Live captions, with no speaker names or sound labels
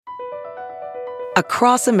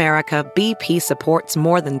Across America, BP supports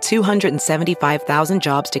more than 275,000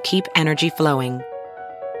 jobs to keep energy flowing.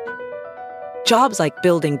 Jobs like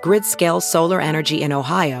building grid-scale solar energy in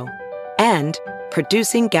Ohio and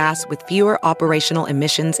producing gas with fewer operational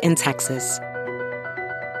emissions in Texas.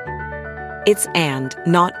 It's and,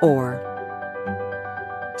 not or.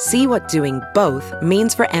 See what doing both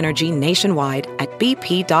means for energy nationwide at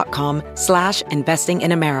bp.com/investing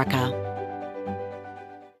in America.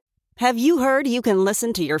 Have you heard you can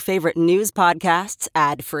listen to your favorite news podcasts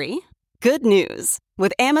ad-free? Good news.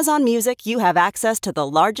 With Amazon Music, you have access to the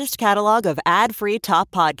largest catalog of ad-free top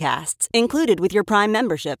podcasts included with your Prime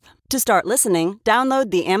membership. To start listening, download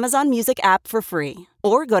the Amazon Music app for free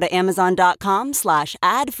or go to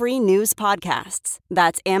amazon.com/ad-free news podcasts.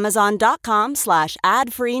 That's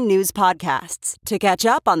amazon.com/ad-free news podcasts to catch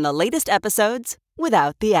up on the latest episodes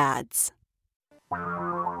without the ads.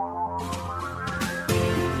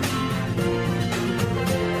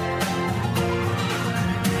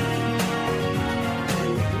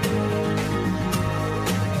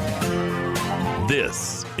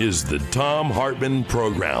 This is the Thom Hartmann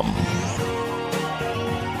Program.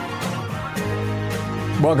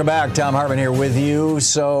 Welcome back. Thom Hartmann here with you.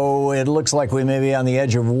 So it looks like we may be on the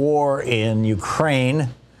edge of war in Ukraine,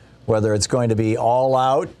 whether it's going to be all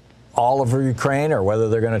out, all over Ukraine, or whether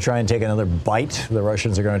they're going to try and take another bite. The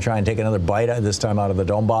Russians are going to try and take another bite, this time out of the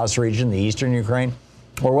Donbass region, the eastern Ukraine,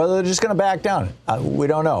 or whether they're just going to back down. We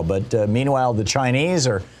don't know. But meanwhile, the Chinese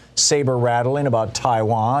are saber rattling about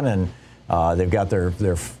Taiwan, and they've got their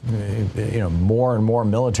more and more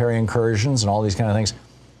military incursions and all these kind of things.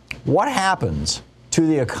 What happens to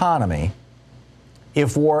the economy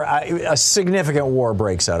if a significant war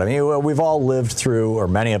breaks out? I mean, we've all lived through, or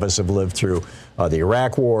many of us have lived through, the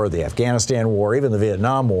Iraq War, the Afghanistan War, even the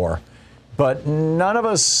Vietnam War. But none of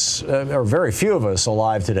us, or very few of us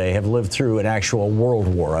alive today, have lived through an actual world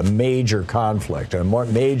war, a major conflict, a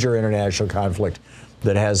major international conflict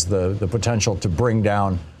that has the potential to bring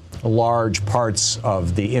down large parts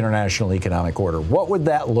of the international economic order. What would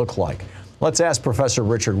that look like? Let's ask Professor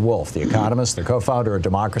Richard Wolff, the economist, the co-founder of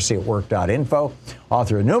democracyatwork.info,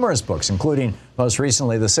 author of numerous books, including, most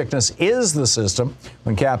recently, The Sickness is the System,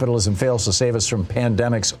 When Capitalism Fails to Save Us from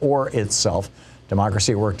Pandemics or Itself.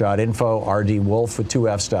 Democracyatwork.info, rdwolf with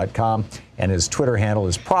 2fs.com, and his Twitter handle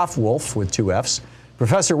is profwolf with 2fs.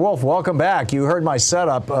 Professor Wolff, welcome back. You heard my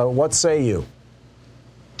setup. What say you?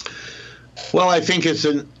 Well, I think it's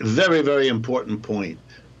a very, very important point.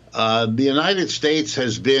 The United States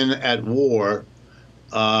has been at war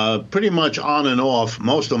pretty much on and off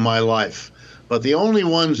most of my life. But the only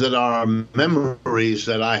ones that are memories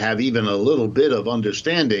that I have even a little bit of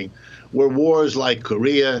understanding were wars like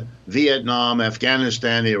Korea, Vietnam,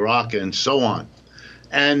 Afghanistan, Iraq, and so on.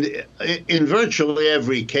 And in virtually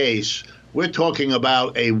every case, we're talking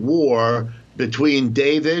about a war between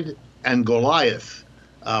David and Goliath.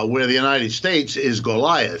 Where the United States is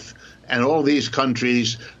Goliath. And all these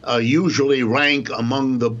countries usually rank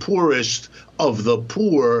among the poorest of the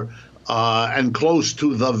poor and close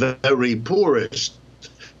to the very poorest.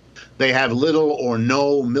 They have little or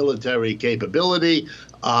no military capability,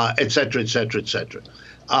 et cetera, et cetera, et cetera.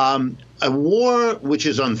 A war which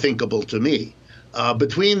is unthinkable to me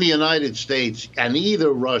between the United States and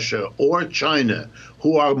either Russia or China,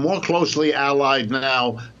 who are more closely allied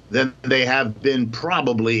now than they have been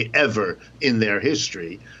probably ever in their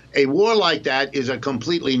history. A war like that is a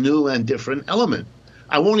completely new and different element.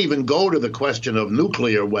 I won't even go to the question of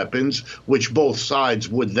nuclear weapons, which both sides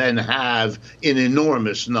would then have in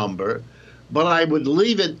enormous number, but I would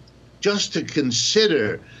leave it just to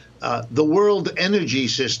consider the world energy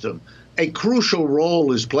system. A crucial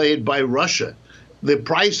role is played by Russia. The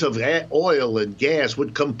price of oil and gas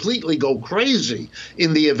would completely go crazy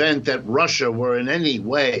in the event that Russia were in any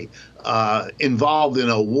way involved in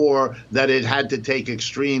a war, that it had to take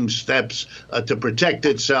extreme steps to protect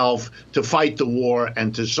itself, to fight the war,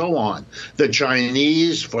 and to so on. The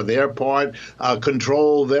Chinese, for their part,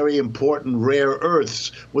 control very important rare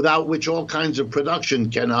earths, without which all kinds of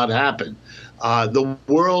production cannot happen. The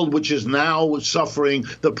world, which is now suffering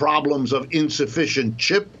the problems of insufficient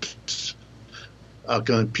chips,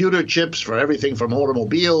 computer chips for everything from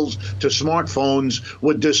automobiles to smartphones,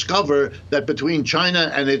 would discover that between China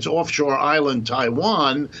and its offshore island,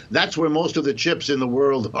 Taiwan, that's where most of the chips in the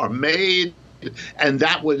world are made. And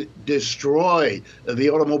that would destroy the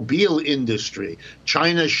automobile industry.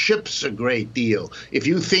 China ships a great deal. If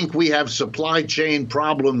you think we have supply chain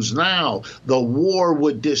problems now, the war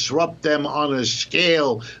would disrupt them on a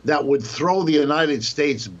scale that would throw the United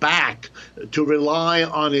States back to rely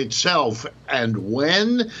on itself. And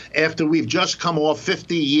when? After we've just come off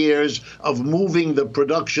 50 years of moving the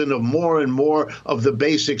production of more and more of the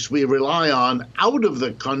basics we rely on out of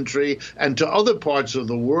the country and to other parts of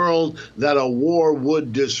the world that a war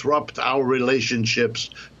would disrupt our relationships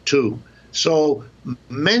too. So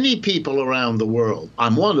many people around the world,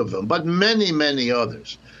 I'm one of them, but many, many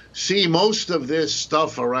others, see most of this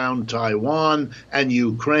stuff around Taiwan and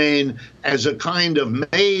Ukraine as a kind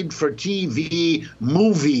of made-for-TV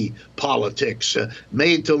movie politics,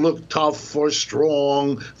 made to look tough or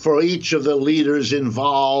strong for each of the leaders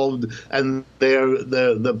involved, and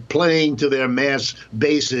they're playing to their mass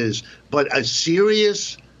bases. But a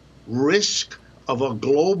serious risk of a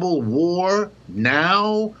global war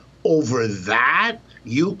now over that?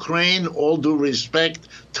 Ukraine, all due respect,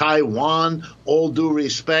 Taiwan, all due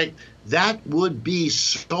respect, that would be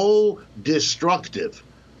so destructive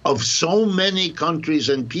of so many countries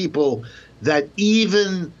and people that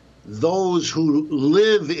even those who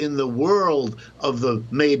live in the world of the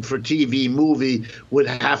made-for-TV movie would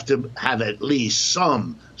have to have at least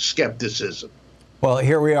some skepticism. Well,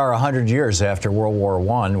 here we are 100 years after World War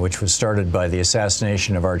I, which was started by the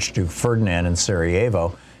assassination of Archduke Ferdinand in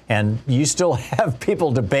Sarajevo. And you still have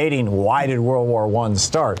people debating, why did World War I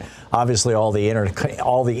start? Obviously, all the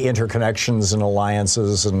interconnections and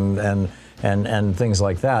alliances and things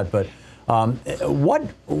like that. But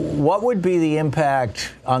what would be the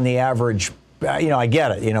impact on the average? I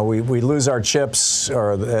get it. We lose our chips,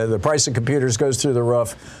 or the price of computers goes through the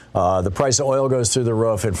roof. The price of oil goes through the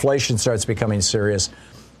roof. Inflation starts becoming serious.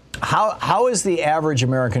 How is the average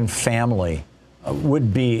American family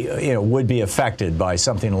would be affected by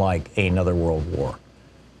something like another world war?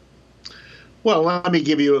 Well, let me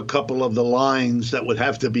give you a couple of the lines that would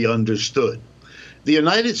have to be understood. The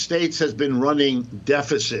United States has been running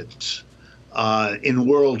deficits in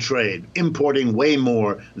world trade, importing way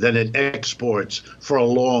more than it exports for a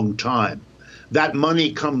long time. That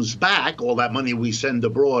money comes back, all that money we send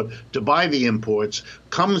abroad to buy the imports,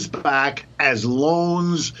 comes back as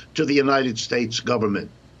loans to the United States government.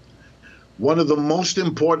 One of the most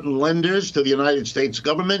important lenders to the United States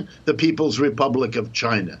government, the People's Republic of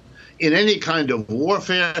China. In any kind of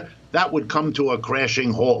warfare, that would come to a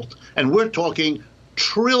crashing halt. And we're talking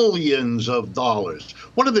trillions of dollars.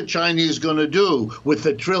 What are the Chinese going to do with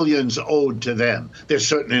the trillions owed to them? They're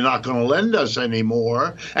certainly not going to lend us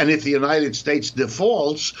anymore. And if the United States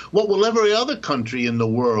defaults, what will every other country in the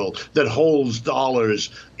world that holds dollars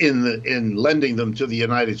in lending them to the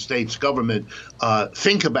United States government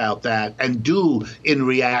think about that and do in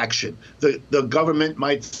reaction? The government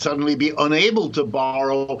might suddenly be unable to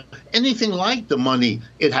borrow anything like the money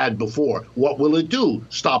it had before. What will it do?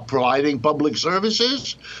 Stop providing public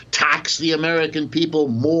services? Tax the American people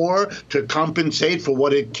more to compensate for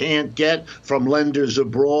what it can't get from lenders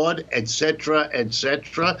abroad, et cetera,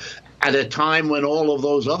 at a time when all of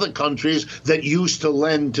those other countries that used to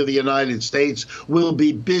lend to the United States will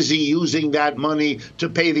be busy using that money to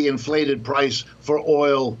pay the inflated price for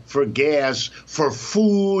oil, for gas, for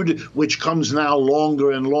food, which comes now longer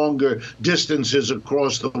and longer distances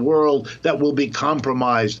across the world that will be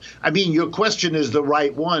compromised. I mean, your question is the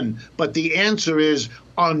right one, but the answer is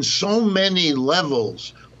on so many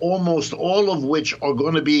levels, almost all of which are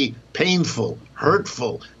going to be painful,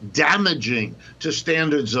 hurtful, damaging to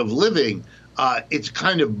standards of living. It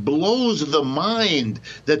kind of blows the mind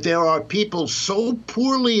that there are people so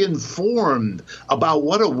poorly informed about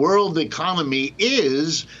what a world economy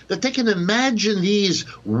is that they can imagine these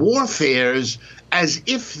warfares as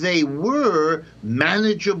if they were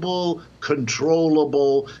manageable,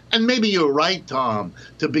 controllable. And maybe you're right, Tom,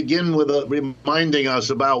 to begin with reminding us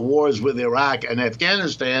about wars with Iraq and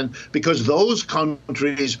Afghanistan, because those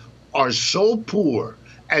countries are so poor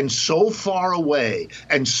and so far away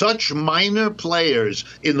and such minor players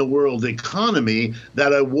in the world economy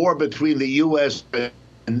that a war between the U.S. and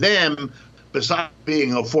them, besides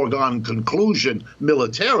being a foregone conclusion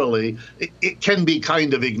militarily, it can be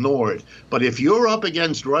kind of ignored. But if you're up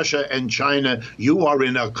against Russia and China, you are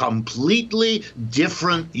in a completely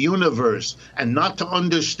different universe. And not to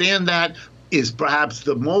understand that is perhaps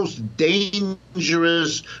the most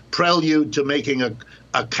dangerous prelude to making a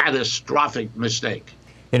catastrophic mistake.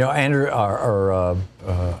 Andrew,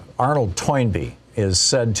 Arnold Toynbee is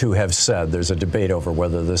said to have said, there's a debate over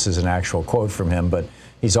whether this is an actual quote from him, but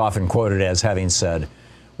he's often quoted as having said,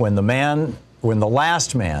 when the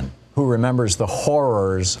last man who remembers the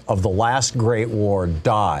horrors of the last great war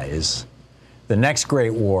dies, the next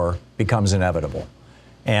great war becomes inevitable.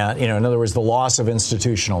 And, in other words, the loss of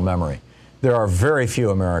institutional memory. There are very few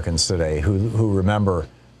Americans today who remember,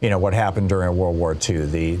 what happened during World War II,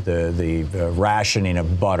 the rationing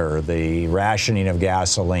of butter, the rationing of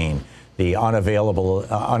gasoline, the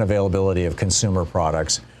unavailability of consumer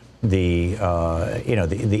products, the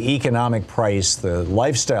economic price, the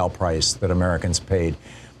lifestyle price that Americans paid.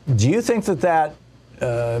 Do you think that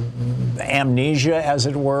amnesia, as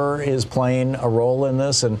it were, is playing a role in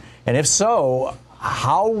this? And if so,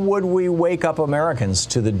 how would we wake up Americans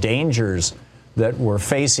to the dangers that we're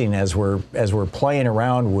facing as we're playing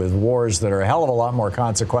around with wars that are a hell of a lot more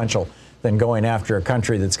consequential than going after a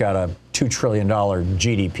country that's got a $2 trillion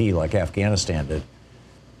GDP like Afghanistan did?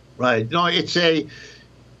 Right. No, it's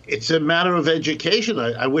a matter of education.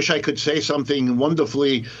 I wish I could say something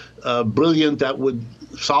wonderfully brilliant that would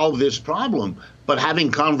solve this problem. But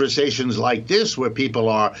having conversations like this where people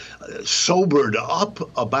are sobered up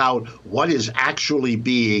about what is actually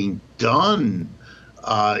being done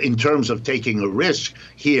in terms of taking a risk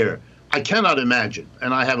here, I cannot imagine,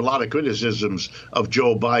 and I have a lot of criticisms of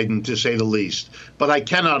Joe Biden, to say the least, but I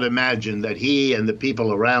cannot imagine that he and the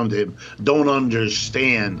people around him don't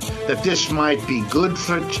understand that this might be good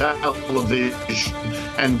for television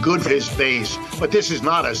and good for his base, but this is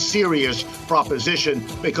not a serious proposition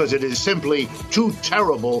because it is simply too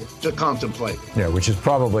terrible to contemplate. Yeah, which is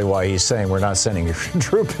probably why he's saying we're not sending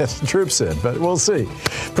troops in, but we'll see.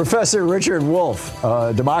 Professor Richard Wolff,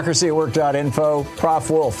 democracyatwork.info, Prof.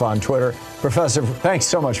 Wolff on Twitter. Professor, thanks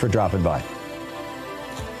so much for dropping by.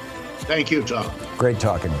 Thank you, Tom. Great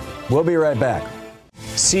talking with you. We'll be right back.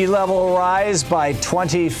 Sea level rise by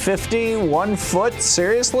 2050, 1 foot?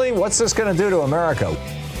 Seriously? What's this going to do to America?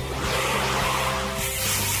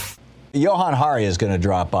 Johan Hari is going to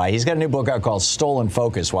drop by. He's got a new book out called Stolen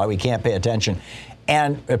Focus, Why We Can't Pay Attention.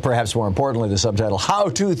 And perhaps more importantly, the subtitle, How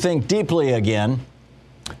to Think Deeply Again.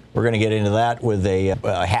 We're going to get into that with a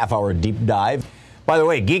half-hour deep dive. By the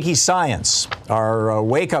way, Geeky Science, our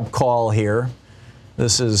wake-up call here.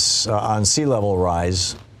 This is on sea level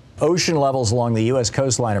rise. Ocean levels along the U.S.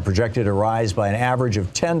 coastline are projected to rise by an average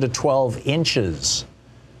of 10 to 12 inches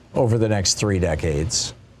over the next 3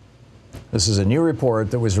 decades. This is a new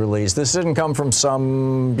report that was released. This didn't come from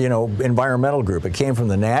some, environmental group. It came from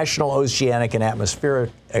the National Oceanic and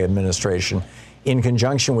Atmospheric Administration in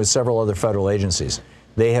conjunction with several other federal agencies.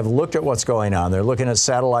 They have looked at what's going on. They're looking at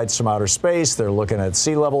satellites from outer space. They're looking at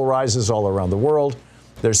sea level rises all around the world.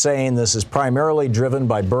 They're saying this is primarily driven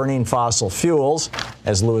by burning fossil fuels,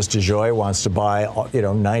 as Louis DeJoy wants to buy,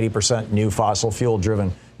 90% new fossil fuel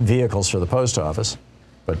driven vehicles for the post office.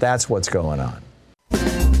 But that's what's going on.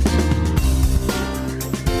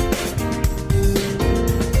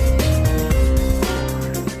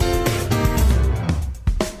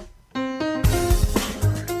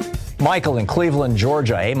 Michael in Cleveland,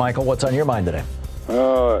 Georgia. Hey, Michael, what's on your mind today?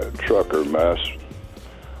 Trucker mess.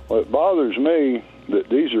 Well, it bothers me that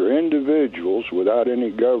these are individuals without any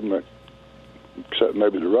government, except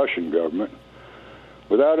maybe the Russian government,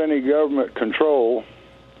 without any government control.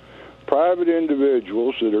 Private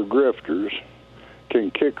individuals that are grifters can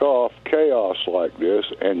kick off chaos like this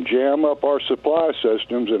and jam up our supply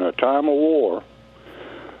systems in a time of war.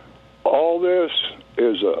 All this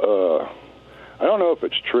is I don't know if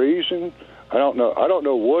it's treason. I don't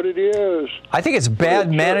know what it is. I think it's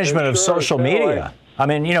bad management of social media. I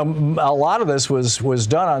mean, a lot of this was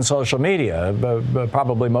done on social media,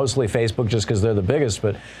 probably mostly Facebook just because they're the biggest.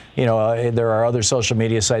 But, there are other social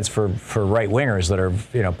media sites for right-wingers that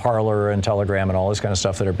are, Parler and Telegram and all this kind of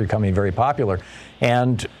stuff that are becoming very popular.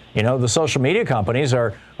 And, the social media companies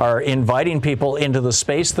are inviting people into the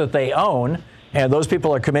space that they own. And those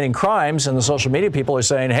people are committing crimes, and the social media people are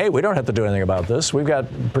saying, hey, we don't have to do anything about this. We've got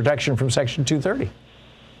protection from Section 230.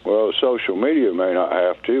 Well, social media may not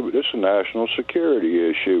have to, but this is a national security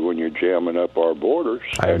issue when you're jamming up our borders.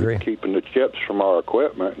 I agree. And keeping the chips from our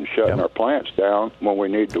equipment and shutting our plants down when we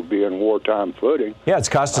need to be in wartime footing. Yeah, it's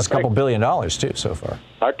cost us a couple $2 billion, too, so far.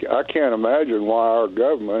 I can't imagine why our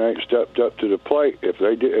government ain't stepped up to the plate. If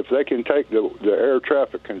they can take the air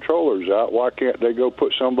traffic controllers out, why can't they go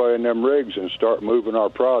put somebody in them rigs and start moving our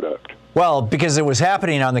product? Well, because it was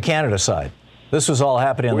happening on the Canada side. This was all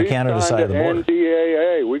happening on the Canada side of the border.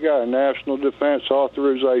 NDAA. We got a National Defense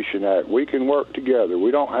Authorization Act. We can work together. We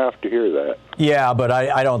don't have to hear that. Yeah, but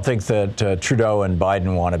I don't think that Trudeau and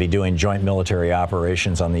Biden want to be doing joint military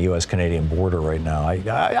operations on the U.S.-Canadian border right now.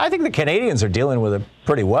 I think the Canadians are dealing with it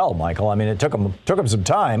pretty well, Michael. I mean, it took them some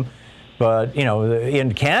time. But,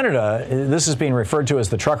 in Canada, this is being referred to as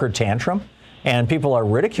the trucker tantrum. And people are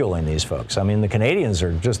ridiculing these folks. I mean, the Canadians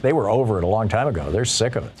are just, they were over it a long time ago. They're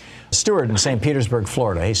sick of it. Stuart in St. Petersburg,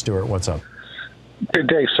 Florida. Hey, Stuart, what's up? Good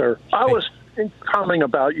day, sir. I was commenting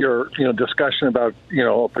about your, discussion about,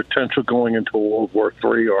 a potential going into a World War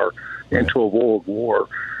III or into a World War,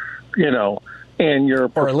 and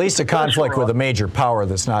your... Or at least a conflict with a major power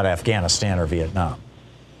that's not Afghanistan or Vietnam.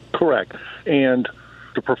 Correct. And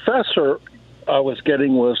the professor I was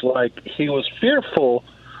getting was like, he was fearful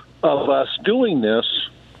of us doing this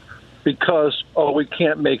because, we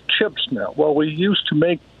can't make chips now. Well, we used to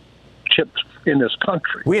make chips in this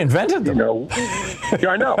country. We invented them. Yeah,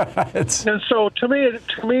 I know. And so to me,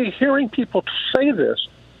 hearing people say this,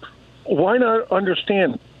 why not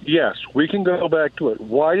understand, yes, we can go back to it.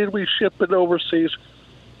 Why did we ship it overseas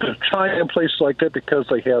to China and places like that? Because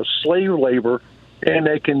they have slave labor and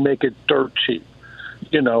they can make it dirt cheap.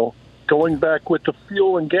 Going back with the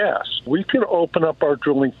fuel and gas, we can open up our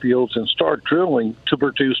drilling fields and start drilling to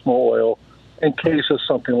produce more oil in case of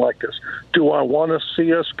something like this. Do I want to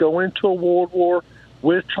see us go into a world war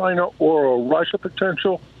with China or a Russia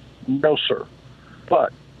potential? No, sir.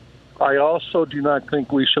 But I also do not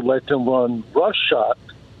think we should let them run roughshod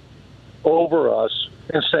over us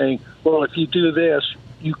and saying, well, if you do this,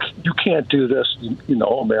 you can't do this,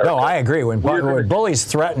 America. No, I agree. When bullies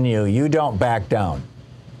threaten you, you don't back down.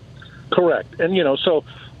 Correct. And, so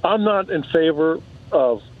I'm not in favor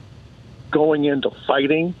of going into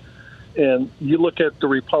fighting. And you look at the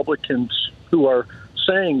Republicans who are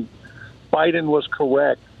saying Biden was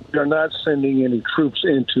correct. They're not sending any troops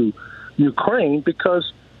into Ukraine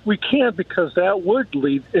because we can't, because that would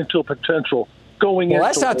lead into a potential going into Well,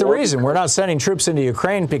 that's not the war. reason. We're not sending troops into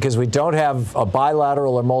Ukraine because we don't have a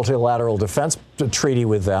bilateral or multilateral defense treaty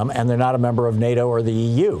with them, and they're not a member of NATO or the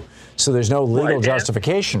EU. So there's no legal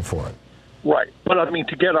justification for it. Right. But, I mean,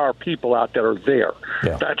 to get our people out that are there,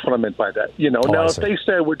 that's what I meant by that. Now, if they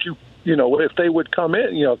said, would you, if they would come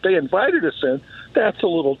in, if they invited us in, that's a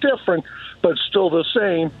little different, but still the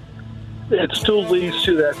same. It still leads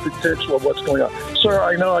to that potential of what's going on. Sir,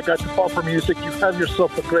 I know I got the bumper music. You have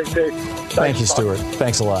yourself a great day. Thank you, Stuart.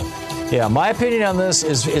 Thanks a lot. Yeah, my opinion on this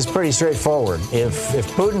is pretty straightforward. If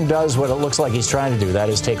Putin does what it looks like he's trying to do, that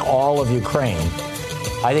is take all of Ukraine,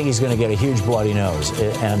 I think he's going to get a huge bloody nose.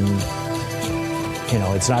 And,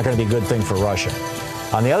 it's not going to be a good thing for Russia.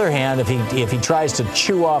 On the other hand, if he tries to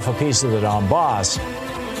chew off a piece of the Donbass,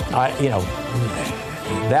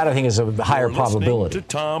 that I think is a higher probability. To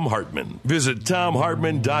Thom Hartmann. Visit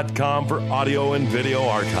ThomHartmann.com for audio and video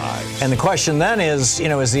archives. And the question then is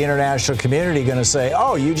the international community going to say,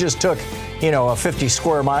 oh, you just took, a 50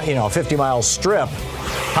 square mile, 50 mile strip.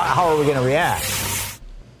 How are we going to react?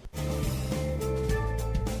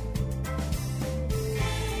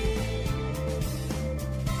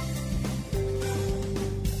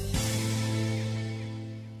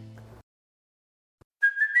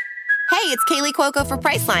 Hey, it's Kaylee Cuoco for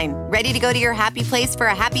Priceline. Ready to go to your happy place for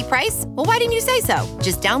a happy price? Well, why didn't you say so?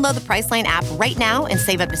 Just download the Priceline app right now and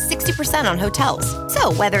save up to 60% on hotels.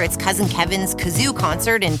 So whether it's Cousin Kevin's Kazoo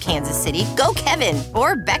Concert in Kansas City, go Kevin,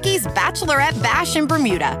 or Becky's Bachelorette Bash in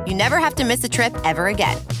Bermuda, you never have to miss a trip ever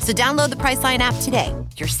again. So download the Priceline app today.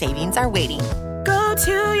 Your savings are waiting. Go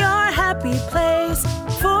to your happy place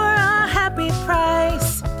for a happy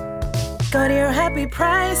price. Go to your happy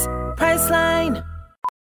price, Priceline.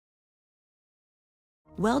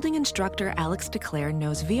 Welding instructor Alex DeClaire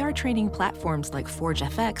knows VR training platforms like Forge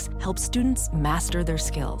FX help students master their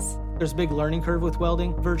skills. There's a big learning curve with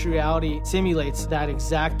welding. Virtual reality simulates that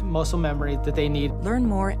exact muscle memory that they need. Learn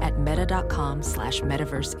more at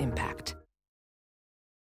meta.com/metaverseimpact.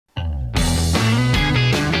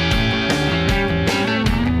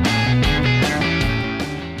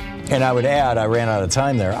 And I would add, I ran out of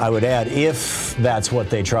time there, I would add, if that's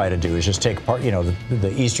what they try to do, is just take part,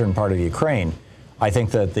 the eastern part of Ukraine, I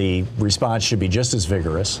think that the response should be just as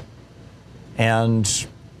vigorous. And,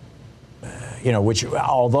 which,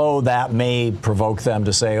 although that may provoke them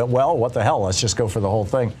to say, well, what the hell, let's just go for the whole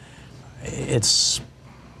thing. It's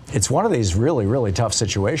one of these really, really tough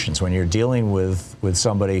situations when you're dealing with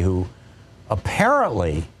somebody who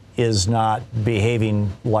apparently is not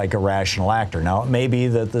behaving like a rational actor. Now, it may be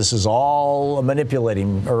that this is all a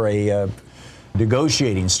manipulating or a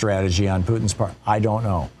negotiating strategy on Putin's part. I don't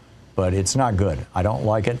know. But it's not good. I don't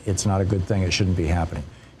like it. It's not a good thing. It shouldn't be happening.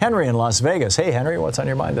 Henry in Las Vegas. Hey, Henry, what's on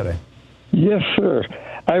your mind today? Yes, sir.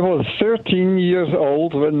 I was 13 years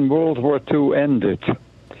old when World War II ended,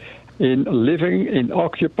 living in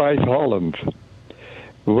occupied Holland,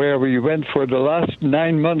 where we went for the last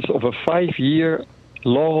 9 months of a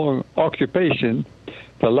 5-year-long occupation.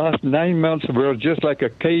 The last 9 months were just like a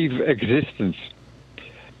cave existence.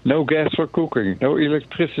 No gas for cooking, no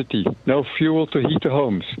electricity, no fuel to heat the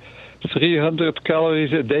homes, 300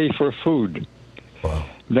 calories a day for food. Wow.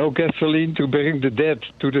 No gasoline to bring the dead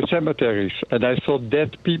to the cemeteries. And I saw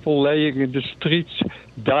dead people laying in the streets,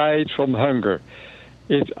 died from hunger.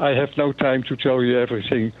 I have no time to tell you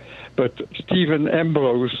everything, but Stephen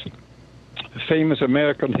Ambrose, a famous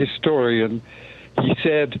American historian, he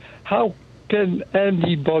said, how can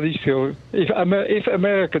anybody still, if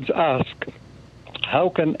Americans ask, how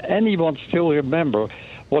can anyone still remember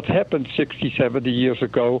what happened 60, 70 years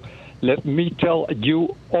ago? Let me tell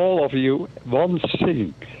you, all of you, one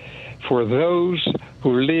thing. For those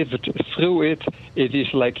who lived through it, it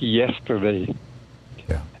is like yesterday.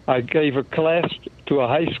 Yeah. I gave a class to a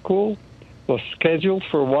high school, was scheduled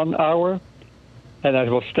for 1 hour, and I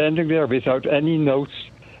was standing there without any notes,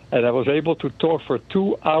 and I was able to talk for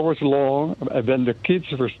 2 hours long, and then the kids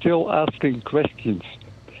were still asking questions.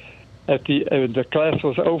 The class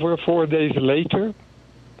was over 4 days later.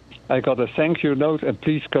 I got a thank you note, and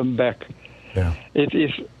please come back. Yeah.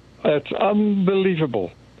 It's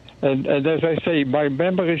unbelievable. And as I say, my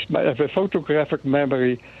memories, I have a photographic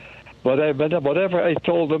memory. Whatever I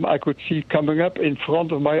told them, I could see coming up in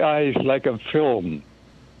front of my eyes like a film.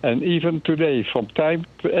 And even today, from time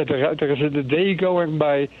to there isn't a day going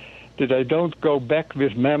by that I don't go back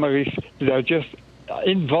with memories that are just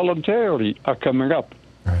involuntarily are coming up.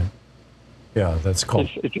 Right. Yeah, that's called...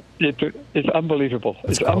 It's unbelievable.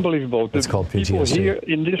 It's unbelievable. It's called PTSD. People here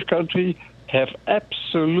in this country have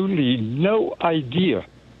absolutely no idea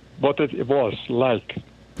what it was like.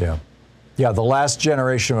 Yeah. Yeah, the last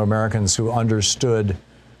generation of Americans who understood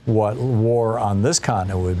what war on this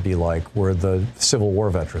continent would be like were the Civil War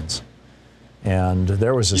veterans. And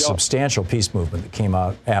there was a substantial peace movement that came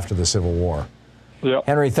out after the Civil War. Yep.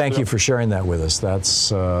 Henry, thank you for sharing that with us. That's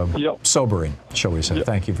sobering, shall we say.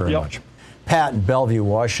 Thank you very much. Pat in Bellevue,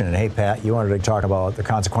 Washington. Hey, Pat, you wanted to talk about the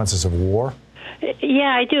consequences of war? Yeah,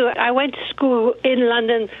 I do. I went to school in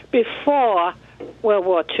London before World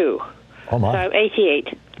War II. Oh, my. So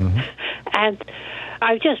 88. Mm-hmm. And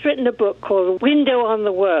I've just written a book called Window on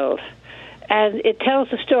the World. And it tells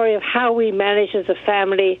the story of how we managed as a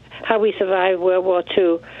family, how we survived World War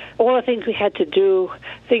II, all the things we had to do,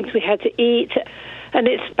 things we had to eat. And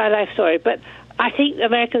it's my life story. But I think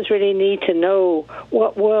Americans really need to know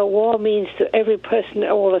what World War means to every person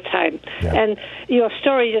all the time. Yeah. And your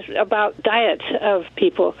story just about diet of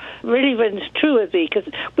people really rings true with me,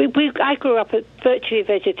 because I grew up virtually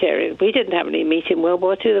vegetarian. We didn't have any meat in World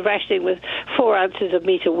War II. The rationing was 4 ounces of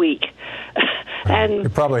meat a week. And you're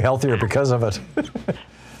probably healthier because of it.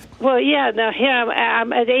 Well, yeah. Now, here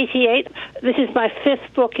I'm at 88. This is my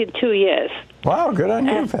 5th book in 2 years. Wow, good on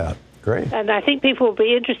you, Pat. Great. And I think people will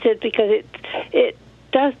be interested because it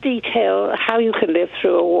does detail how you can live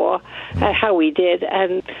through a war, how we did.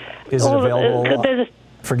 And is it available?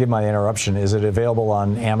 Forgive my interruption. Is it available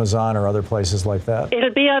on Amazon or other places like that? It'll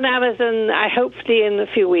be on Amazon, hopefully in a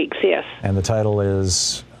few weeks, yes. And the title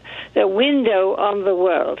is? The Window on the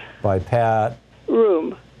World. By Pat?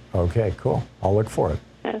 Room. Okay, cool. I'll look for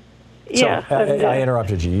it. Yeah. So, I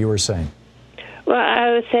interrupted you. You were saying? Well,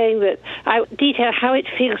 I was saying that I detail how it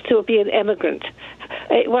feels to be an immigrant.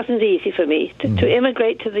 It wasn't easy for me. To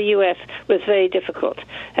immigrate to the U.S. was very difficult.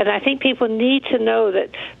 And I think people need to know that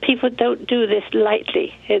people don't do this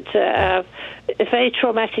lightly. It's a very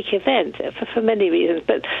traumatic event for many reasons.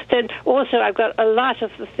 But then also I've got a lot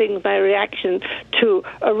of the things, my reaction to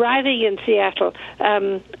arriving in Seattle.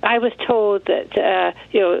 I was told that,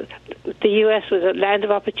 the U.S. was a land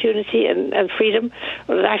of opportunity and freedom.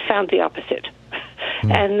 Well, I found the opposite.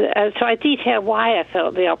 And so I detail why I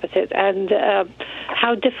felt the opposite and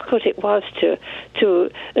how difficult it was to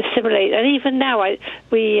assimilate. And even now, I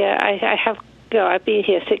have. I've been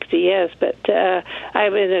here 60 years, but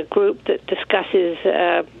I'm in a group that discusses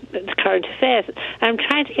current affairs. I'm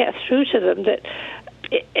trying to get through to them that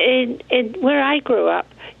in where I grew up,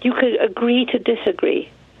 you could agree to disagree.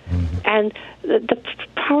 And the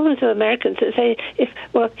problems of Americans that say,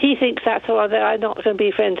 he thinks that's all, that I'm not going to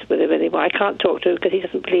be friends with him anymore. I can't talk to him because he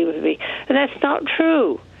doesn't believe in me. And that's not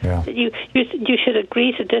true. Yeah. You should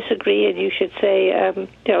agree to disagree, and you should say,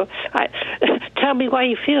 tell me why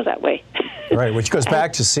you feel that way. Right, which goes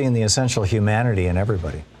back to seeing the essential humanity in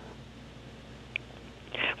everybody.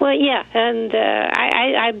 Well, yeah, and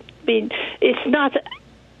I mean, it's not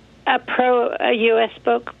a pro-U.S.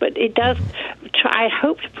 book, but it does I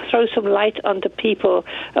hope to throw some light onto people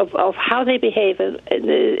of how they behave. And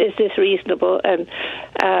is this reasonable? And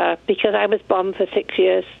because I was bombed for 6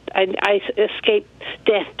 years, I escaped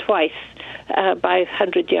death twice by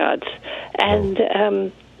 100 yards.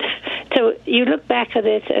 And so you look back at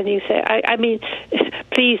it and you say, I mean,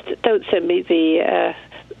 please don't send me the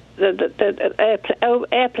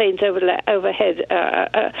airplanes overhead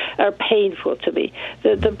are painful to me.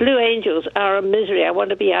 The Blue Angels are a misery. I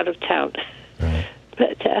want to be out of town. Right.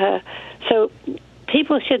 But so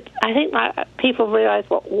people should. I think people realize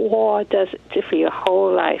what war does for your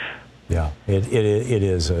whole life. Yeah, it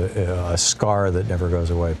is a scar that never goes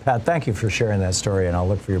away. Pat, thank you for sharing that story, and I'll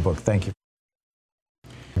look for your book. Thank you.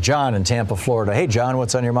 John in Tampa, Florida. Hey, John,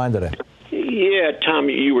 what's on your mind today? Yeah, Tom,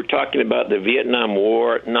 you were talking about the Vietnam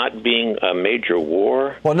War not being a major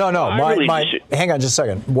war. Well, no. Hang on just a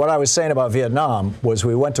second. What I was saying about Vietnam was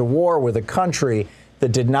we went to war with a country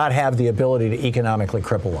that did not have the ability to economically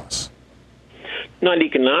cripple us. Not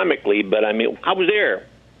economically, but I mean, I was there.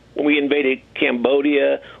 When we invaded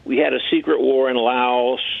Cambodia, we had a secret war in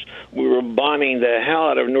Laos. We were bombing the hell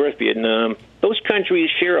out of North Vietnam. Those countries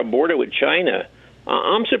share a border with China.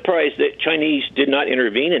 I'm surprised that Chinese did not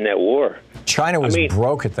intervene in that war. China was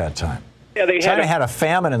broke at that time. Yeah, China had a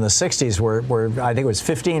famine in the 60s where I think it was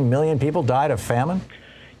 15 million people died of famine.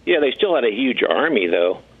 Yeah, they still had a huge army,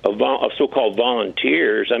 though, of so-called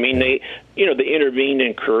volunteers. I mean, they intervened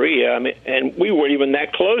in Korea. I mean, and we weren't even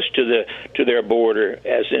that close to their border,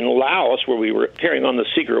 as in Laos, where we were carrying on the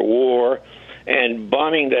secret war and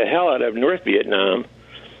bombing the hell out of North Vietnam.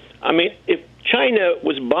 I mean, if China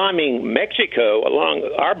was bombing Mexico along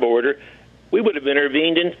our border, we would have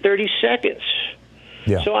intervened in 30 seconds.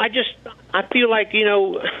 Yeah. So I feel like,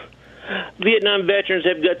 Vietnam veterans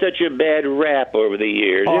have got such a bad rap over the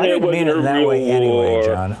years. Oh, I didn't mean it that way anyway,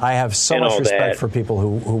 John. I have so much respect for people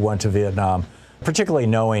who went to Vietnam, particularly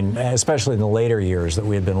knowing, especially in the later years, that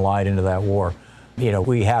we had been lied into that war.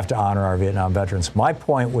 We have to honor our Vietnam veterans. My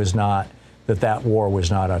point was not that war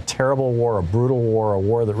was not a terrible war, a brutal war, a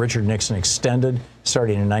war that Richard Nixon extended,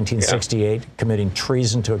 starting in 1968, committing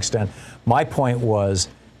treason to extend. My point was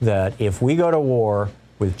that if we go to war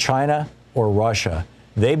with China or Russia,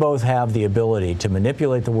 they both have the ability to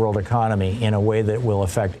manipulate the world economy in a way that will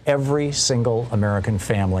affect every single American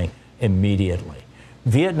family immediately.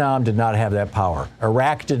 Vietnam did not have that power.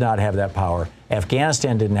 Iraq did not have that power.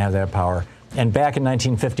 Afghanistan didn't have that power. And back in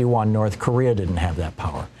 1951, North Korea didn't have that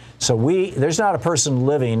power. So there's not a person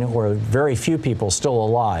living, or very few people still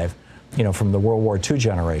alive, from the World War II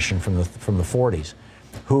generation, from the 40s,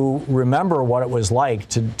 who remember what it was like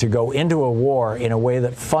to go into a war in a way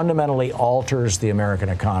that fundamentally alters the American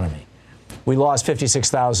economy. We lost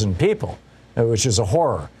 56,000 people, which is a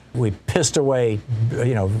horror. We pissed away,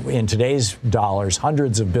 in today's dollars,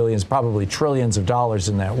 hundreds of billions, probably trillions of dollars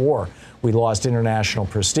in that war. We lost international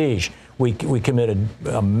prestige. We committed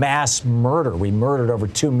a mass murder. We murdered over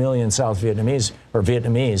 2 million South Vietnamese, or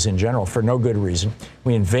Vietnamese in general, for no good reason.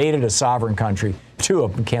 We invaded a sovereign country, two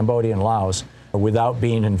of them, Cambodia and Laos, without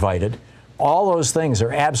being invited. All those things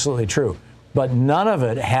are absolutely true, but none of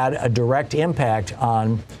it had a direct impact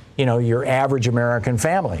on, your average American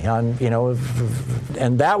family. And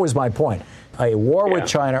that was my point. A war with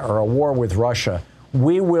China or a war with Russia,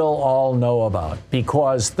 we will all know about,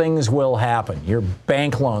 because things will happen. Your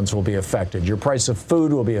bank loans will be affected. Your price of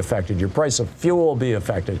food will be affected. Your price of fuel will be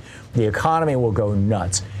affected. The economy will go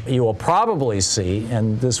nuts. You will probably see,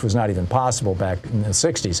 and this was not even possible back in the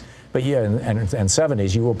 60s, but and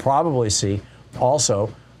 70s, you will probably see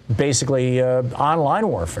also basically online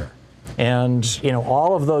warfare. And,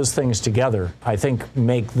 all of those things together, I think,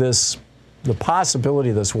 make the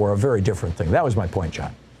possibility of this war a very different thing. That was my point,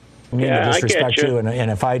 John. I mean to disrespect you, and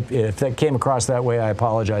if that came across that way, I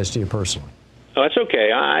apologize to you personally. Oh, that's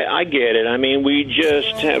okay. I get it. I mean, we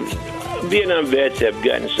just have Vietnam vets have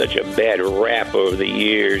gotten such a bad rap over the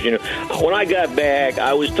years. When I got back,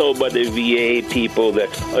 I was told by the VA people that,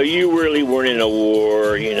 you really weren't in a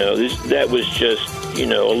war. That was just, a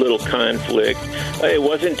little conflict. It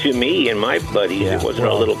wasn't to me and my buddies. It wasn't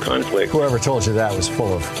a little conflict. Whoever told you that was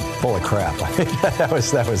full of crap. I think that was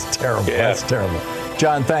terrible. Yeah. That's terrible.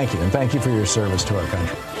 John, thank you, and thank you for your service to our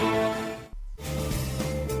country.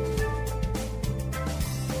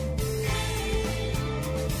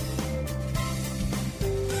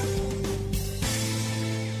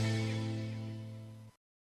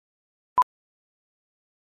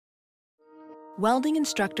 Welding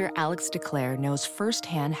instructor Alex DeClaire knows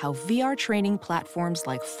firsthand how VR training platforms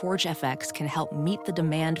like ForgeFX can help meet the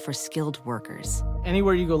demand for skilled workers.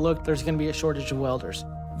 Anywhere you go look, there's going to be a shortage of welders.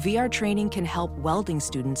 VR training can help welding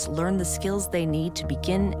students learn the skills they need to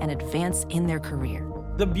begin and advance in their career.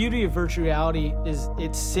 The beauty of virtual reality is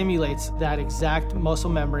it simulates that exact muscle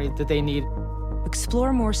memory that they need.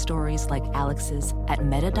 Explore more stories like Alex's at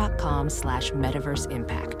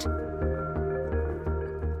meta.com/metaverseimpact.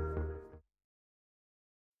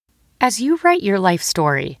 As you write your life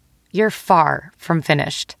story, you're far from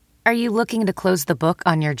finished. Are you looking to close the book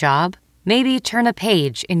on your job? Maybe turn a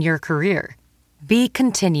page in your career? Be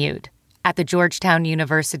continued at the Georgetown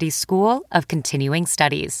University School of Continuing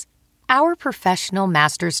Studies. Our professional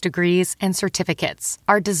master's degrees and certificates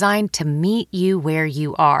are designed to meet you where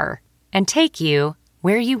you are and take you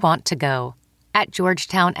where you want to go. At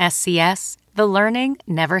Georgetown SCS, the learning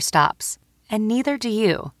never stops, and neither do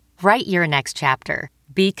you. Write your next chapter.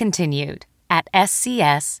 Be continued at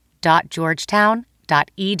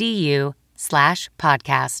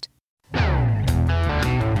scs.georgetown.edu/podcast.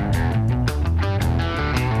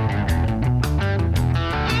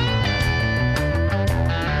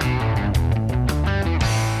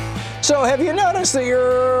 So have you noticed that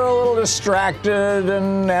you're a little distracted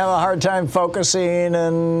and have a hard time focusing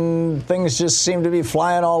and things just seem to be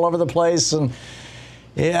flying all over the place? And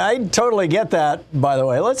yeah, I totally get that, by the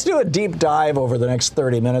way. Let's do a deep dive over the next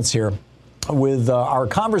 30 minutes here with our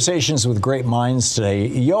conversations with great minds today.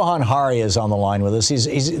 Johan Hari is on the line with us.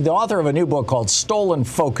 He's the author of a new book called Stolen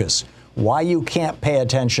Focus, Why You Can't Pay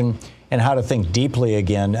Attention and How to Think Deeply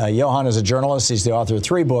Again. Johan is a journalist. He's the author of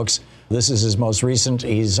 3 books. This is his most recent.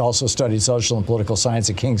 He's also studied social and political science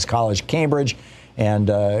at King's College, Cambridge, and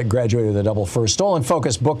graduated with a double first.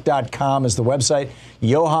 StolenFocusBook.com is the website.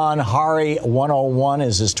 Johan Hari 101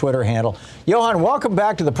 is his Twitter handle. Johan, welcome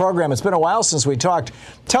back to the program. It's been a while since we talked.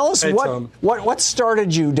 Tell us what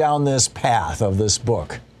started you down this path of this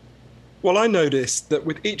book. Well, I noticed that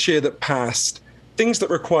with each year that passed, things that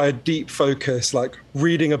required deep focus, like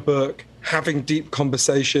reading a book, having deep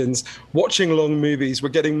conversations, watching long movies, were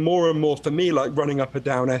getting more and more, for me, like running up a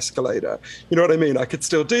down escalator. You know what I mean? I could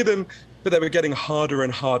still do them, but they were getting harder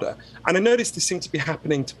and harder. And I noticed this seemed to be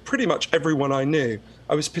happening to pretty much everyone I knew.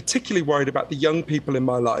 I was particularly worried about the young people in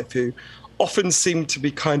my life who often seemed to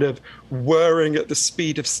be kind of whirring at the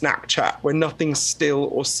speed of Snapchat, where nothing still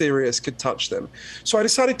or serious could touch them. So I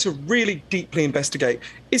decided to really deeply investigate,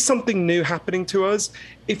 is something new happening to us?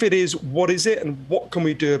 If it is, what is it and what can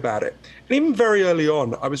we do about it? And even very early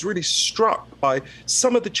on, I was really struck by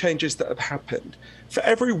some of the changes that have happened. For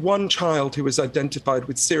every one child who was identified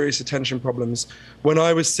with serious attention problems when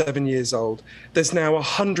I was 7 years old, there's now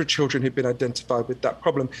 100 children who've been identified with that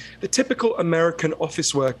problem. The typical American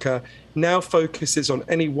office worker now focuses on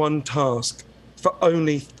any one task for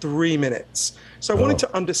only 3 minutes. So I wanted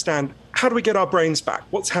to understand, how do we get our brains back?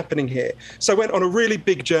 What's happening here? So I went on a really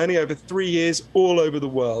big journey over 3 years all over the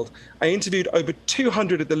world. I interviewed over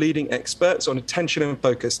 200 of the leading experts on attention and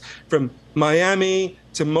focus, from Miami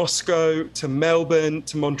to Moscow to Melbourne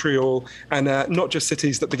to Montreal, and not just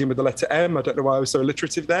cities that begin with the letter M. I don't know why I was so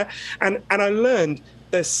alliterative there. And I learned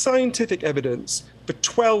there's scientific evidence for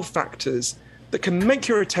 12 factors that can make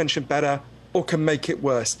your attention better or can make it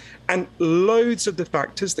worse. And loads of the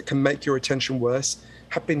factors that can make your attention worse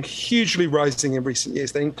have been hugely rising in recent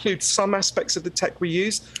years. They include some aspects of the tech we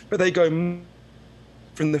use, but they go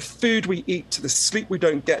from the food we eat to the sleep we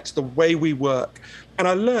don't get to the way we work. And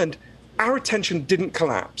I learned our attention didn't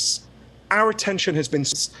collapse. Our attention has been,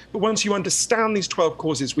 but once you understand these 12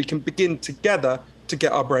 causes, we can begin together to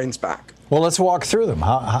get our brains back. Well, let's walk through them.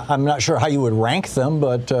 I'm not sure how you would rank them,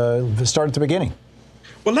 but start at the beginning.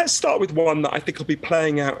 Well, let's start with one that I think will be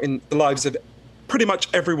playing out in the lives of pretty much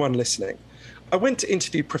everyone listening. I went to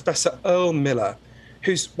interview Professor Earl Miller,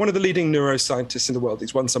 who's one of the leading neuroscientists in the world.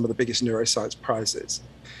 He's won some of the biggest neuroscience prizes.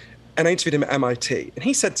 And I interviewed him at MIT. And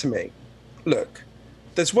he said to me, look,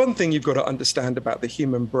 there's one thing you've got to understand about the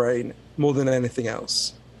human brain more than anything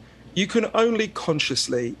else. You can only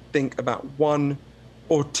consciously think about 1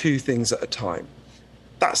 or 2 things at a time.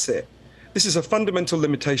 That's it. This is a fundamental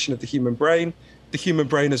limitation of the human brain. The human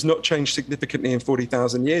brain has not changed significantly in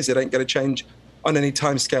 40,000 years. It ain't going to change on any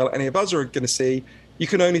time scale any of us are going to see. You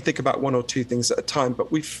can only think about 1 or 2 things at a time.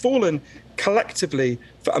 But we've fallen collectively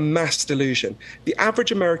for a mass delusion. The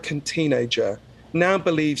average American teenager now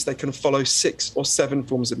believes they can follow 6 or 7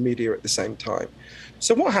 forms of media at the same time.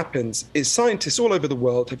 So what happens is scientists all over the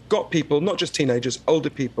world have got people, not just teenagers, older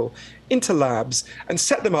people, into labs and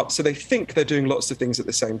set them up so they think they're doing lots of things at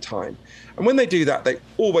the same time. And when they do that, they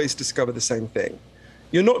always discover the same thing.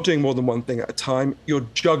 You're not doing more than one thing at a time. You're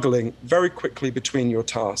juggling very quickly between your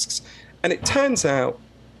tasks. And it turns out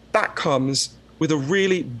that comes with a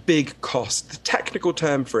really big cost. The technical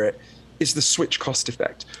term for it is the switch cost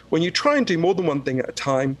effect. When you try and do more than one thing at a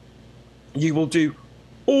time, you will do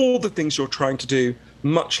all the things you're trying to do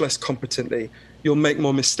much less competently. You'll make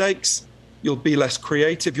more mistakes. You'll be less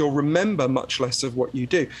creative. You'll remember much less of what you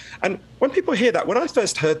do. And when people hear that, when I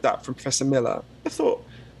first heard that from Professor Miller, I thought,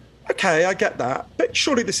 okay, I get that, but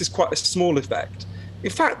surely this is quite a small effect. In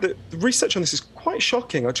fact, the research on this is quite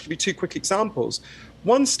shocking. I'll just give you 2 quick examples.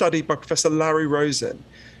 One study by Professor Larry Rosen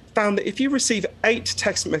found that if you receive 8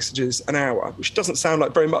 text messages an hour, which doesn't sound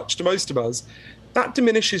like very much to most of us, that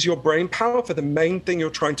diminishes your brain power for the main thing you're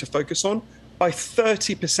trying to focus on by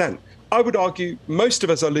 30%. I would argue most of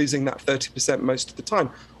us are losing that 30% most of the time.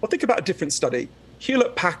 Or think about a different study.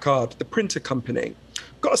 Hewlett-Packard, the printer company,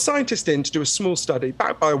 got a scientist in to do a small study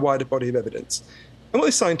backed by a wider body of evidence. And what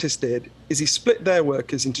this scientist did is he split their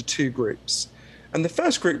workers into 2 groups. And the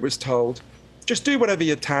first group was told, just do whatever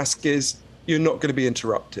your task is, you're not going to be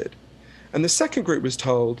interrupted. And the second group was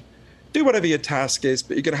told, do whatever your task is,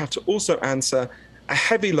 but you're going to have to also answer a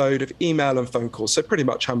heavy load of email and phone calls, so pretty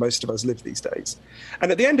much how most of us live these days.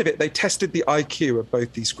 And at the end of it, they tested the IQ of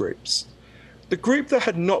both these groups. The group that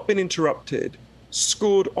had not been interrupted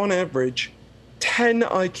scored, on average, 10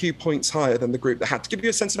 IQ points higher than the group that had. To give you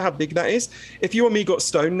a sense of how big that is, if you and me got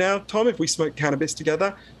stoned now, Tom, if we smoked cannabis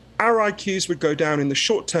together, our IQs would go down in the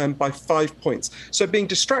short term by 5 points. So being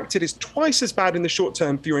distracted is twice as bad in the short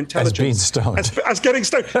term for your intelligence. As being stoned. As getting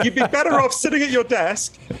stoned. You'd be better off sitting at your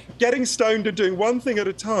desk, getting stoned and doing one thing at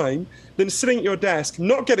a time, than sitting at your desk,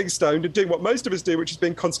 not getting stoned and doing what most of us do, which is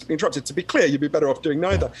being constantly interrupted. To be clear, you'd be better off doing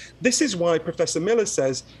neither. This is why Professor Miller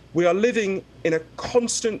says we are living in a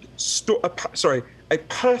constant, a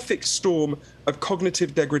perfect storm of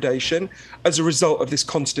cognitive degradation as a result of this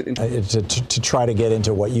constant to try to get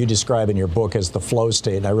into what you describe in your book as the flow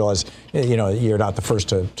state, and I realize, you're not the first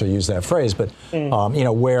to use that phrase, but,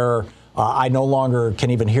 where I no longer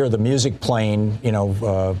can even hear the music playing,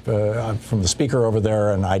 from the speaker over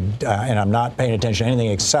there, and I'm not paying attention to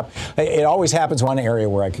anything except it always happens one area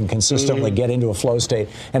where I can consistently get into a flow state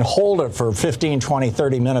and hold it for 15, 20,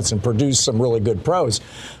 30 minutes and produce some really good prose.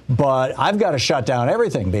 But I've got to shut down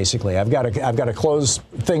everything. Basically, I've got to close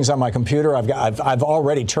things on my computer. I've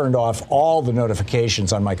already turned off all the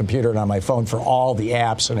notifications on my computer and on my phone for all the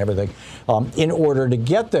apps and everything in order to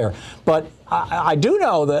get there. But I do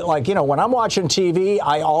know that, when I'm watching TV,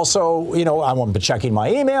 I also, I'm checking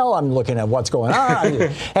my email. I'm looking at what's going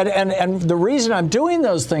on. and the reason I'm doing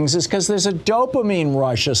those things is because there's a dopamine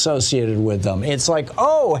rush associated with them. It's like,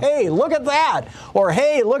 oh, hey, look at that. Or,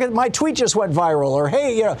 hey, look at my tweet just went viral. Or,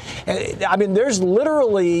 hey, there's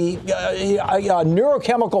literally a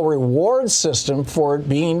neurochemical reward system for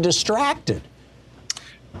being distracted.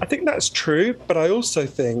 I think that's true, but I also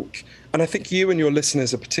think, and I think you and your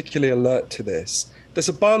listeners are particularly alert to this, there's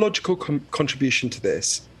a biological contribution to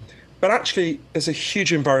this, but actually there's a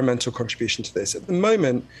huge environmental contribution to this. At the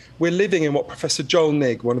moment, we're living in what Professor Joel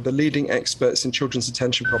Nigg, one of the leading experts in children's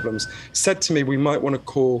attention problems, said to me we might want to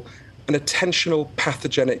call an attentional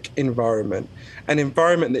pathogenic environment, an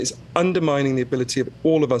environment that is undermining the ability of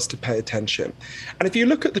all of us to pay attention. And if you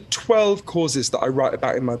look at the 12 causes that I write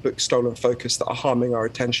about in my book, Stolen Focus, that are harming our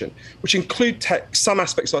attention, which include tech, some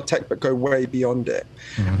aspects of our tech, but go way beyond it,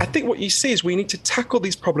 I think what you see is we need to tackle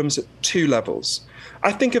these problems at 2 levels.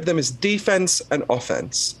 I think of them as defense and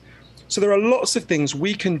offense. So there are lots of things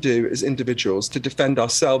we can do as individuals to defend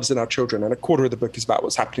ourselves and our children. And a quarter of the book is about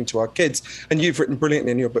what's happening to our kids. And you've written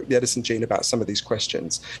brilliantly in your book, The Edison Gene, about some of these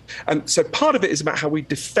questions. So part of it is about how we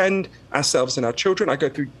defend ourselves and our children. I go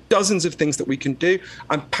through dozens of things that we can do.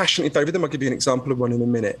 I'm passionately in favor of them. I'll give you an example of one in a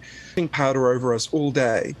minute. Powder over us all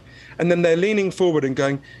day. And then they're leaning forward and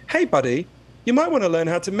going, hey, buddy, you might want to learn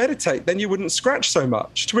how to meditate, then you wouldn't scratch so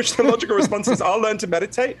much. To which the logical response is, I'll learn to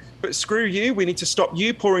meditate, but screw you, we need to stop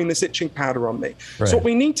you pouring this itching powder on me. Right. So what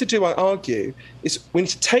we need to do, I argue, is we need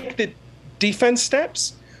to take the defense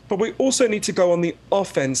steps, but we also need to go on the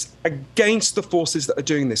offense against the forces that are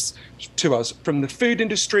doing this to us, from the food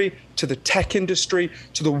industry to the tech industry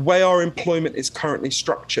to the way our employment is currently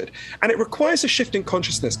structured. And it requires a shift in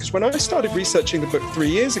consciousness, because when I started researching the book 3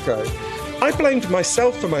 years ago, I blamed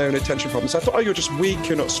myself for my own attention problems. I thought, oh, you're just weak,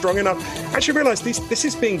 you're not strong enough. I actually realized this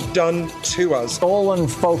is being done to us. Stolen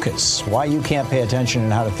Focus, Why You Can't Pay Attention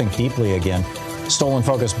and How to Think Deeply Again.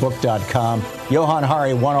 StolenFocusBook.com. Johan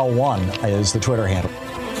Hari 101 is the Twitter handle.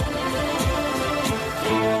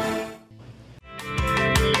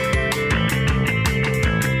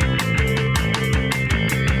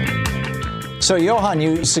 So, Johan,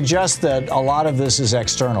 you suggest that a lot of this is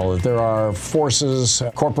external, that there are forces,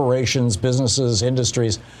 corporations, businesses,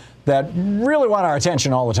 industries that really want our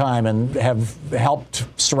attention all the time and have helped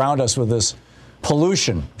surround us with this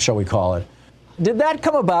pollution, shall we call it. Did that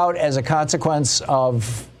come about as a consequence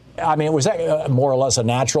of, was that more or less a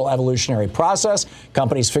natural evolutionary process?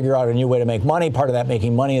 Companies figure out a new way to make money. Part of that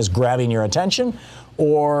making money is grabbing your attention.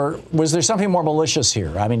 Or was there something more malicious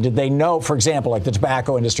here? I mean, did they know, for example, like the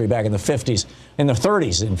tobacco industry back in the 50s, in the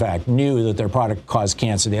 30s, in fact, knew that their product caused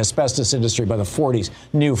cancer. The asbestos industry by the 40s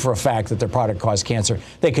knew for a fact that their product caused cancer.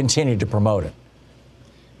 They continued to promote it.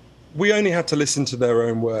 We only had to listen to their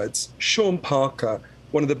own words. Sean Parker,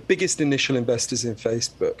 one of the biggest initial investors in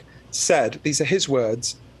Facebook, said, these are his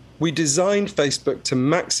words, "We designed Facebook to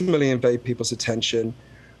maximally invade people's attention.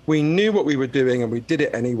 We knew what we were doing and we did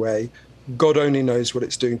it anyway. God only knows what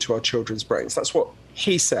it's doing to our children's brains." That's what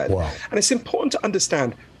he said. Wow. And it's important to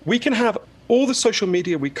understand we can have all the social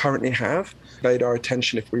media we currently have invade our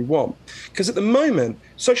attention if we want. Because at the moment,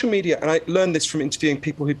 social media, and I learned this from interviewing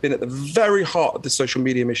people who've been at the very heart of the social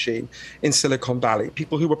media machine in Silicon Valley,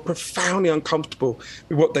 people who were profoundly uncomfortable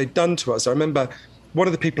with what they'd done to us. I remember one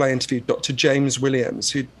of the people I interviewed, Dr. James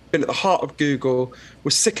Williams, who'd been at the heart of Google,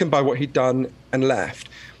 was sickened by what he'd done and left.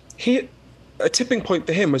 A tipping point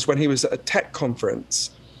for him was when he was at a tech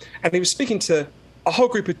conference and he was speaking to a whole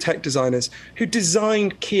group of tech designers who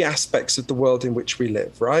designed key aspects of the world in which we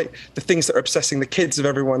live, right? The things that are obsessing the kids of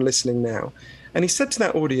everyone listening now. And he said to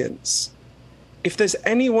that audience, if there's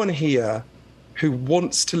anyone here who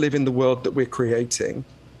wants to live in the world that we're creating,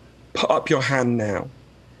 put up your hand now.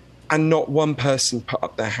 And not one person put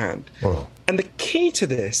up their hand. Whoa. And the key to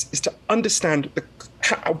this is to understand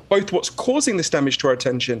both what's causing this damage to our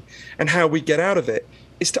attention and how we get out of it,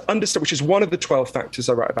 is to understand, which is one of the 12 factors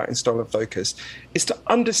I write about in Stolen Focus, is to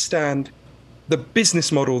understand the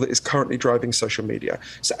business model that is currently driving social media.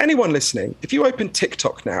 So anyone listening, if you open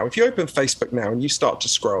TikTok now, if you open Facebook now and you start to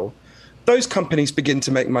scroll, those companies begin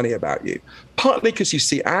to make money about you, partly because you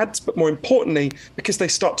see ads, but more importantly, because they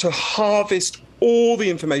start to harvest all the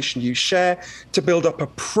information you share to build up a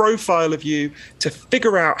profile of you, to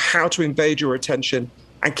figure out how to invade your attention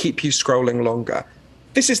and keep you scrolling longer.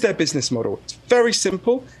 This is their business model. It's very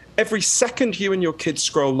simple. Every second you and your kids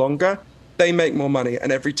scroll longer, they make more money.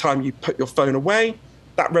 And every time you put your phone away,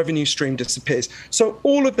 that revenue stream disappears. So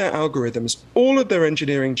all of their algorithms, all of their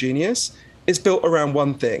engineering genius is built around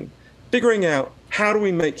one thing, figuring out how do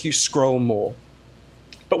we make you scroll more.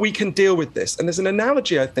 But we can deal with this. And there's an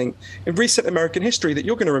analogy, I think, in recent American history that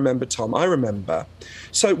you're going to remember, Tom. I remember.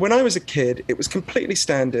 So when I was a kid, it was completely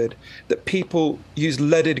standard that people used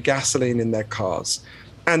leaded gasoline in their cars.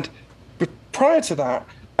 And prior to that,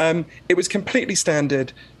 it was completely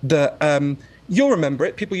standard that, you'll remember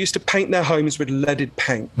it, people used to paint their homes with leaded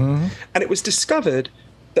paint. Mm-hmm. And it was discovered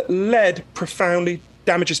that lead profoundly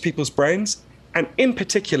damages people's brains, and in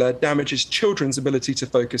particular damages children's ability to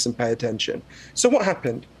focus and pay attention. So what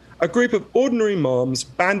happened? A group of ordinary moms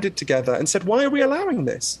banded together and said, why are we allowing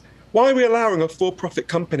this? Why are we allowing a for-profit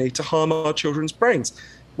company to harm our children's brains?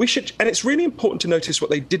 We should, and it's really important to notice what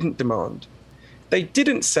they didn't demand. They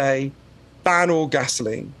didn't say, ban all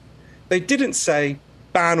gasoline. They didn't say,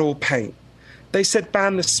 ban all paint. They said,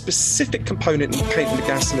 ban the specific component in the paint and the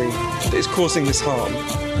gasoline that is causing this harm.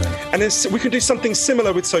 And we can do something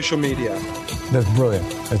similar with social media. That's brilliant.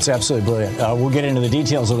 That's absolutely brilliant. We'll get into the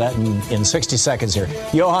details of that in 60 seconds here.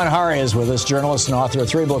 Johan Hari is with us, journalist and author of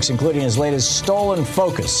 3 books, including his latest, Stolen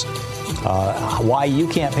Focus, Why You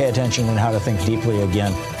Can't Pay Attention and How to Think Deeply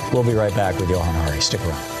Again. We'll be right back with Johan Hari. Stick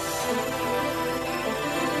around.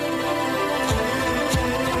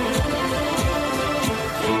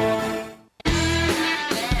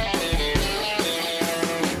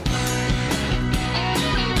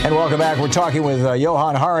 And welcome back. We're talking with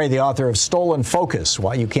Johan Hari, the author of Stolen Focus,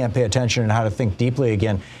 Why You Can't Pay Attention and How to Think Deeply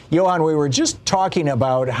Again. Johan, we were just talking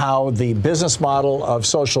about how the business model of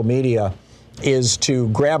social media is to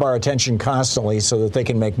grab our attention constantly so that they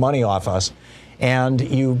can make money off us. And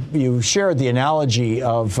you shared the analogy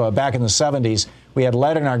of back in the 70s, we had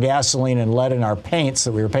lead in our gasoline and lead in our paints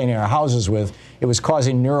that we were painting our houses with. It was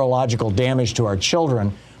causing neurological damage to our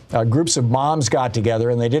children. Groups of moms got together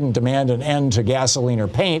and they didn't demand an end to gasoline or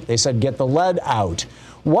paint. They said, get the lead out.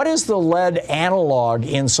 What is the lead analog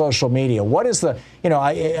in social media? What is the,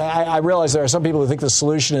 I realize there are some people who think the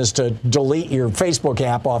solution is to delete your Facebook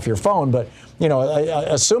app off your phone, but,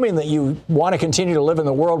 assuming that you want to continue to live in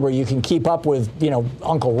the world where you can keep up with,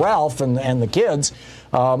 Uncle Ralph and the kids,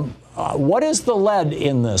 what is the lead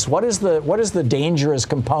in this? What is the dangerous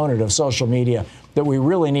component of social media that we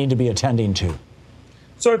really need to be attending to?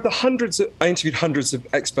 So I interviewed hundreds of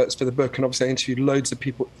experts for the book, and obviously I interviewed loads of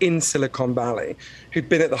people in Silicon Valley who'd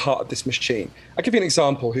been at the heart of this machine. I'll give you an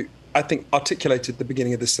example who I think articulated the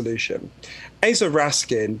beginning of the solution. Asa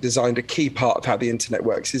Raskin designed a key part of how the internet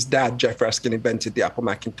works. His dad, Jeff Raskin, invented the Apple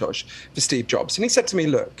Macintosh for Steve Jobs. And he said to me,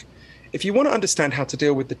 look, if you want to understand how to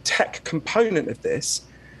deal with the tech component of this,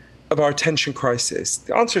 of our attention crisis,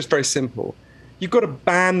 the answer is very simple. You've got to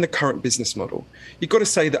ban the current business model. You've got to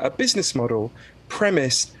say that a business model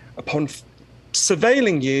premised upon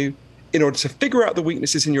surveilling you in order to figure out the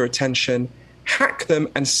weaknesses in your attention, hack them,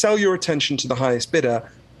 and sell your attention to the highest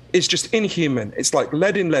bidder is just inhuman. It's like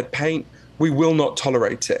lead in lead paint. We will not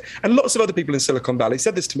tolerate it. And lots of other people in Silicon Valley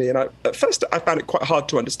said this to me. And at first, I found it quite hard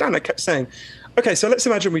to understand. I kept saying, OK, so let's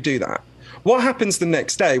imagine we do that. What happens the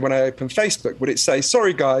next day when I open Facebook? Would it say,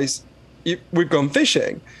 sorry, guys, we've gone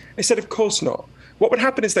fishing? I said, of course not. What would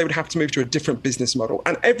happen is they would have to move to a different business model.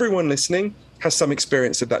 And everyone listening has some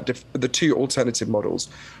experience of that, the two alternative models.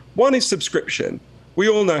 One is subscription. We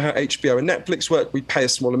all know how HBO and Netflix work. We pay a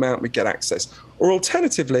small amount, we get access. Or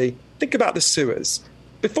alternatively, think about the sewers.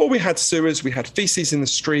 Before we had sewers, we had feces in the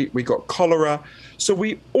street, we got cholera. So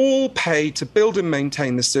we all pay to build and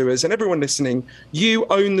maintain the sewers. And everyone listening, you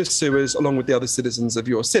own the sewers along with the other citizens of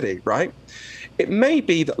your city, right? It may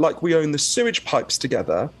be that like we own the sewage pipes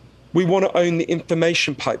together, we want to own the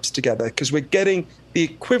information pipes together because we're getting the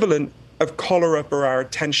equivalent of cholera for our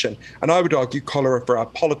attention. And I would argue cholera for our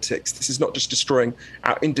politics. This is not just destroying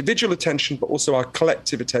our individual attention, but also our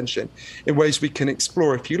collective attention in ways we can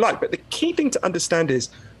explore if you like. But the key thing to understand is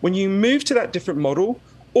when you move to that different model,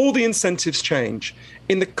 all the incentives change.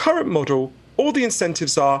 In the current model, all the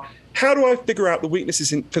incentives are, how do I figure out the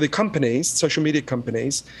weaknesses for the companies, social media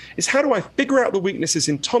companies, is how do I figure out the weaknesses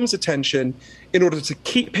in Tom's attention in order to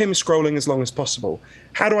keep him scrolling as long as possible?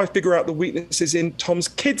 How do I figure out the weaknesses in Tom's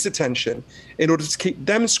kids' attention in order to keep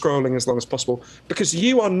them scrolling as long as possible? Because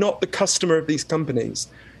you are not the customer of these companies.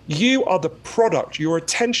 You are the product. Your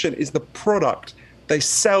attention is the product they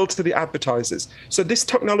sell to the advertisers. So this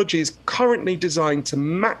technology is currently designed to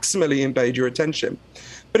maximally invade your attention.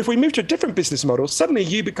 But if we move to a different business model, suddenly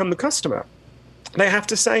you become the customer. They have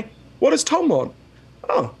to say, what does Tom want?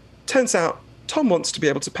 Oh, turns out Tom wants to be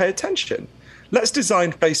able to pay attention. Let's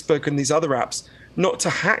design Facebook and these other apps not to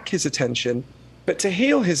hack his attention, but to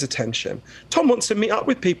heal his attention. Tom wants to meet up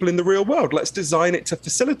with people in the real world. Let's design it to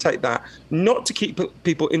facilitate that, not to keep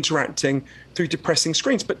people interacting through depressing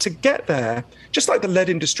screens, but to get there, just like the lead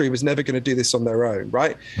industry was never going to do this on their own,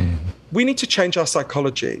 right? We need to change our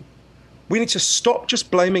psychology. We need to stop just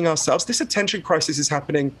blaming ourselves. This attention crisis is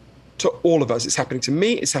happening to all of us. It's happening to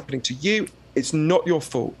me. It's happening to you. It's not your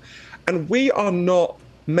fault. And we are not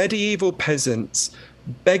medieval peasants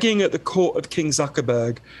begging at the court of King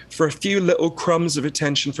Zuckerberg for a few little crumbs of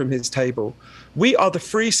attention from his table. We are the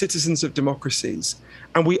free citizens of democracies,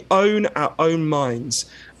 and we own our own minds,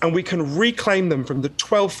 and we can reclaim them from the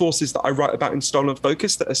 12 forces that I write about in Stolen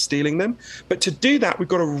Focus that are stealing them. But to do that, we've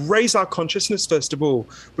got to raise our consciousness, first of all.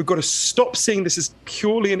 We've got to stop seeing this as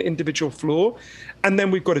purely an individual flaw, and then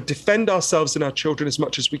we've got to defend ourselves and our children as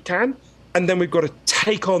much as we can. And then we've got to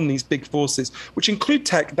take on these big forces, which include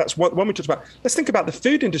tech. That's one we talked about. Let's think about the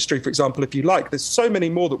food industry, for example, if you like. There's so many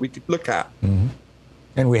more that we could look at.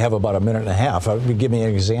 And we have about a minute and a half. Give me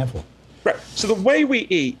an example. Right. So the way we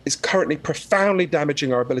eat is currently profoundly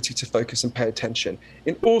damaging our ability to focus and pay attention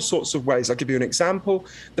in all sorts of ways. I'll give you an example.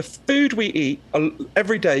 The food we eat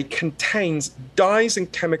every day contains dyes and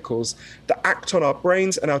chemicals that act on our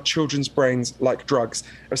brains and our children's brains like drugs.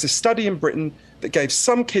 There's a study in Britain that gave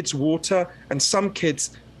some kids water and some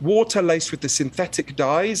kids water laced with the synthetic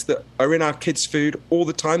dyes that are in our kids' food all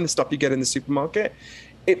the time, the stuff you get in the supermarket.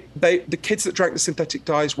 The kids that drank the synthetic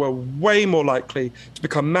dyes were way more likely to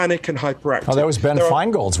become manic and hyperactive. Oh, that was Ben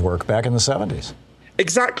Feingold's work back in the 70s.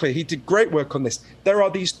 Exactly. He did great work on this. There are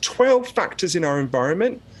these 12 factors in our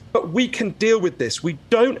environment, but we can deal with this. We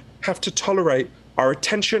don't have to tolerate our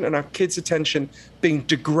attention and our kids' attention being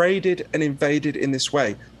degraded and invaded in this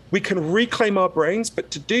way. We can reclaim our brains,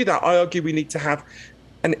 but to do that, I argue we need to have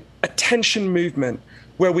an attention movement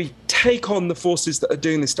where we take on the forces that are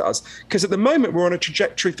doing this to us. Because at the moment, we're on a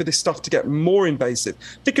trajectory for this stuff to get more invasive.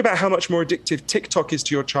 Think about how much more addictive TikTok is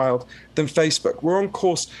to your child than Facebook. We're on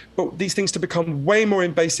course for these things to become way more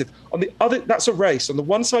invasive. On the other, that's a race. On the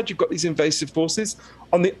one side, you've got these invasive forces.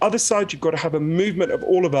 On the other side, you've got to have a movement of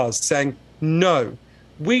all of us saying, no.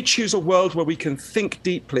 We choose a world where we can think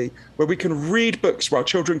deeply, where we can read books, where our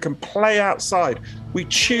children can play outside. We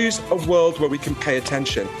choose a world where we can pay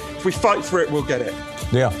attention. If we fight for it, we'll get it.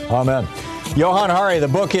 Yeah, amen. Johan Hari, the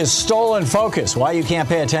book is Stolen Focus, Why You Can't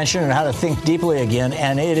Pay Attention and How to Think Deeply Again,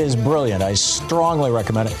 and it is brilliant. I strongly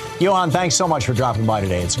recommend it. Johan, thanks so much for dropping by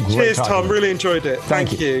today. It's great. Cheers, Tom. Really enjoyed it.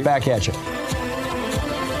 Thank you. Back at you.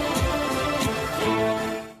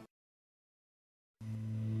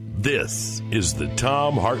 This is the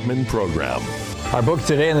Thom Hartmann Program. Our book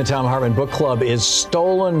today in the Thom Hartmann Book Club is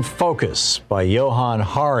Stolen Focus by Johan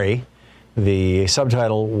Hari. The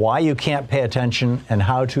subtitle, Why You Can't Pay Attention and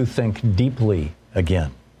How to Think Deeply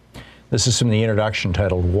Again. This is from the introduction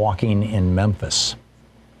titled Walking in Memphis.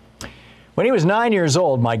 When he was 9 years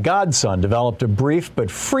old, my godson developed a brief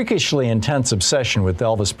but freakishly intense obsession with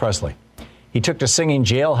Elvis Presley. He took to singing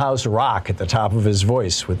Jailhouse Rock at the top of his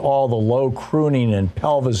voice, with all the low crooning and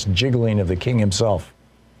pelvis jiggling of the king himself.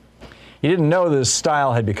 He didn't know this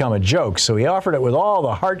style had become a joke, so he offered it with all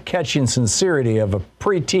the heart-catching sincerity of a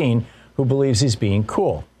preteen who believes he's being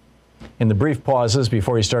cool. In the brief pauses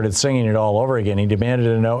before he started singing it all over again, he demanded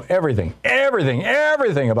to know everything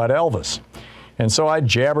about Elvis. And so I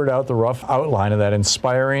jabbered out the rough outline of that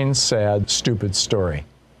inspiring, sad, stupid story.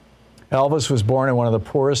 Elvis was born in one of the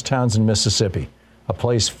poorest towns in Mississippi, a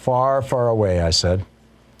place far, far away, I said.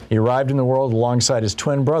 He arrived in the world alongside his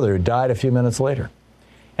twin brother, who died a few minutes later.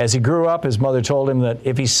 As he grew up, his mother told him that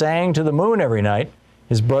if he sang to the moon every night,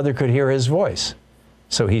 his brother could hear his voice.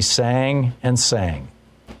 So he sang and sang.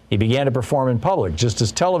 He began to perform in public just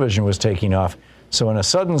as television was taking off. So in a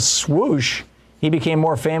sudden swoosh, he became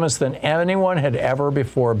more famous than anyone had ever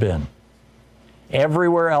before been.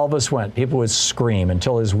 Everywhere Elvis went, people would scream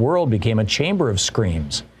until his world became a chamber of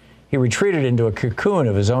screams. He retreated into a cocoon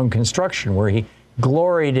of his own construction where he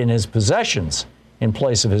gloried in his possessions in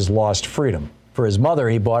place of his lost freedom. For his mother,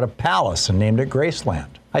 he bought a palace and named it Graceland.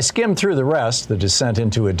 I skimmed through the rest, the descent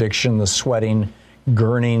into addiction, the sweating,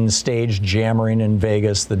 gurning, stage jammering in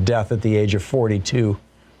Vegas, the death at the age of 42.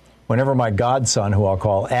 Whenever my godson, who I'll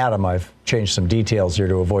call Adam, I've changed some details here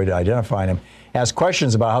to avoid identifying him, asked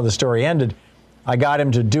questions about how the story ended, I got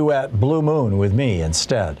him to duet Blue Moon with me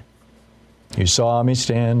instead. You saw me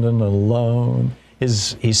standing alone,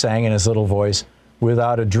 he sang in his little voice,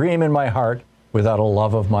 without a dream in my heart, without a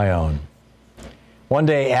love of my own. One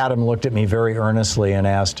day, Adam looked at me very earnestly and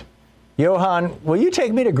asked, Johann, will you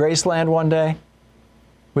take me to Graceland one day?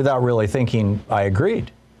 Without really thinking, I agreed.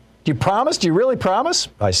 Do you promise? Do you really promise?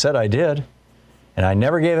 I said I did. And I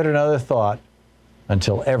never gave it another thought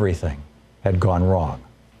until everything had gone wrong.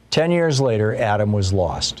 10 years later, Adam was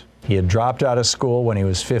lost. He had dropped out of school when he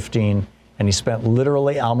was 15, and he spent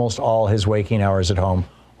literally almost all his waking hours at home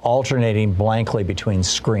alternating blankly between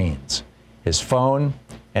screens. His phone,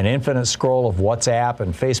 an infinite scroll of WhatsApp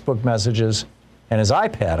and Facebook messages, and his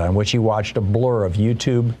iPad on which he watched a blur of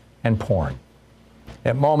YouTube and porn.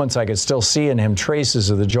 At moments, I could still see in him traces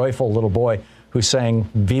of the joyful little boy who sang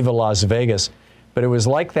Viva Las Vegas, but it was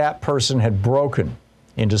like that person had broken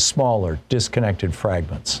into smaller, disconnected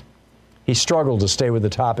fragments. He struggled to stay with the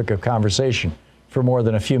topic of conversation for more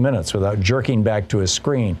than a few minutes without jerking back to his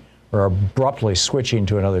screen or abruptly switching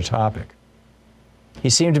to another topic. He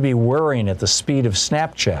seemed to be whirring at the speed of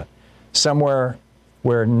Snapchat, somewhere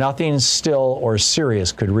where nothing still or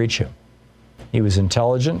serious could reach him. He was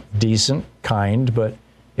intelligent, decent, kind, but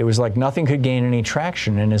it was like nothing could gain any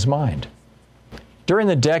traction in his mind. During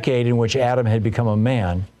the decade in which Adam had become a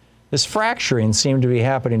man, this fracturing seemed to be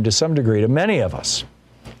happening to some degree to many of us.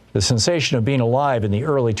 The sensation of being alive in the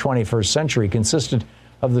early 21st century consisted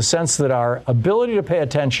of the sense that our ability to pay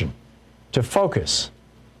attention, to focus,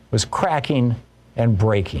 was cracking and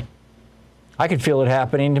breaking. I could feel it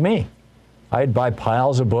happening to me. I'd buy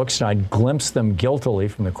piles of books and I'd glimpse them guiltily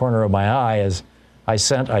from the corner of my eye as I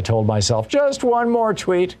told myself, just one more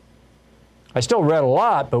tweet. I still read a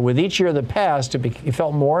lot, but with each year that passed, it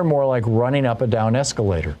felt more and more like running up a down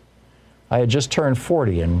escalator. I had just turned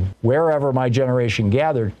 40, and wherever my generation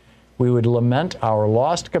gathered, we would lament our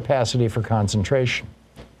lost capacity for concentration,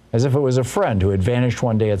 as if it was a friend who had vanished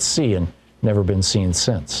one day at sea and never been seen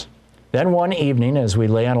since. Then one evening, as we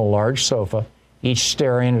lay on a large sofa, each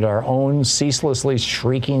staring at our own ceaselessly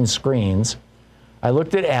shrieking screens, I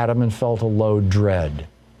looked at Adam and felt a low dread.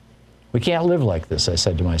 We can't live like this, I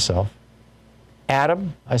said to myself.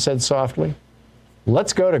 Adam, I said softly,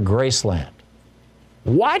 let's go to Graceland.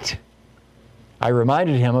 What? I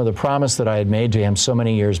reminded him of the promise that I had made to him so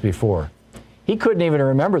many years before. He couldn't even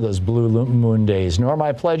remember those blue moon days, nor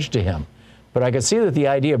my pledge to him. But I could see that the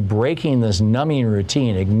idea of breaking this numbing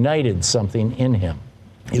routine ignited something in him.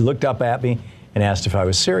 He looked up at me and asked if I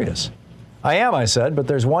was serious. I am, I said, but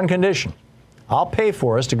there's one condition. I'll pay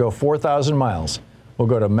for us to go 4,000 miles. We'll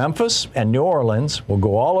go to Memphis and New Orleans. We'll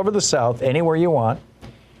go all over the South, anywhere you want.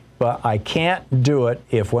 But I can't do it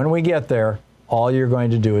if when we get there, all you're going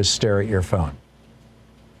to do is stare at your phone.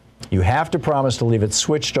 You have to promise to leave it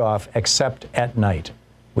switched off except at night.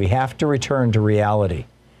 We have to return to reality.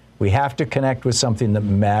 We have to connect with something that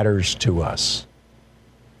matters to us.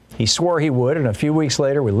 He swore he would, and a few weeks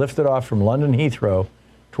later, we lifted off from London Heathrow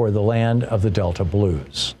toward the land of the Delta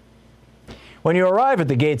Blues. When you arrive at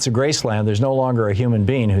the gates of Graceland, there's no longer a human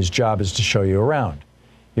being whose job is to show you around.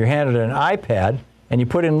 You're handed an iPad, and you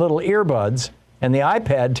put in little earbuds, and the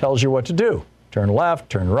iPad tells you what to do. turn left,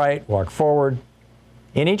 turn right, walk forward.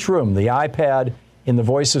 In each room, the iPad, in the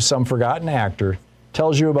voice of some forgotten actor,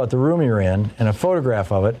 tells you about the room you're in, and a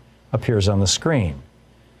photograph of it appears on the screen.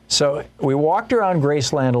 So we walked around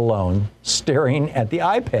Graceland alone, staring at the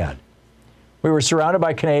iPad. We were surrounded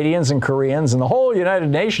by Canadians and Koreans and the whole United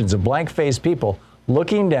Nations of blank-faced people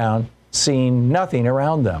looking down, seeing nothing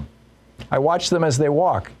around them. I watched them as they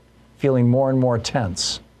walk, feeling more and more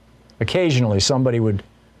tense. Occasionally, somebody would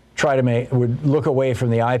look away from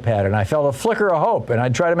the iPad, and I felt a flicker of hope, and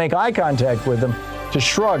I'd try to make eye contact with them to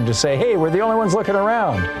shrug, to say, hey, we're the only ones looking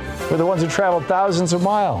around. We're the ones who traveled thousands of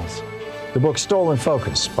miles. The book Stolen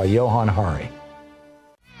Focus by Johann Hari.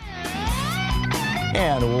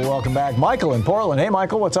 And welcome back, Michael in Portland. Hey,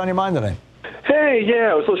 Michael, what's on your mind today? Hey,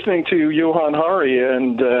 I was listening to Johann Hari,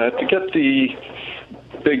 and to get the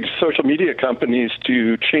big social media companies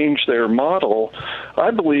to change their model,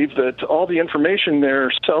 I believe that all the information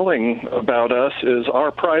they're selling about us is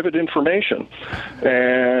our private information,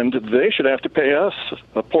 and they should have to pay us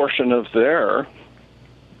a portion of their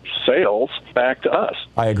sales back to us.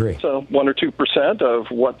 I agree. So 1 or 2%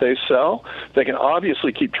 of what they sell, they can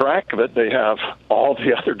obviously keep track of it. They have all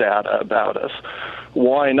the other data about us.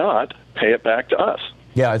 Why not pay it back to us?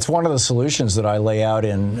 Yeah, it's one of the solutions that I lay out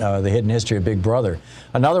in The Hidden History of Big Brother.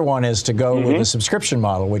 Another one is to go with a subscription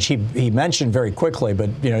model, which he mentioned very quickly,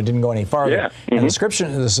 but didn't go any farther. Yeah. And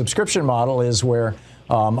the subscription model is where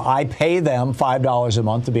I pay them $5 a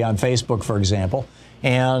month to be on Facebook, for example.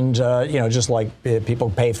 And, just like people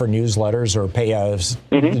pay for newsletters or pay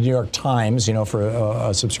the New York Times, for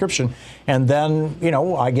a subscription. And then,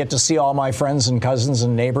 I get to see all my friends and cousins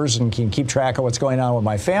and neighbors and can keep track of what's going on with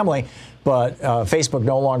my family. But Facebook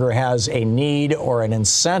no longer has a need or an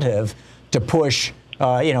incentive to push,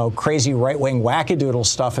 crazy right-wing wackadoodle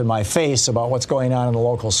stuff in my face about what's going on in the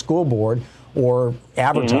local school board or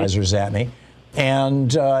advertisers at me.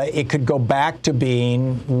 And it could go back to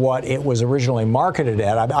being what it was originally marketed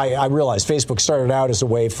at. I realize Facebook started out as a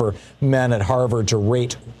way for men at Harvard to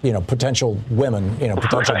rate, potential women,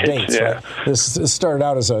 potential dates. Yeah. Right? This started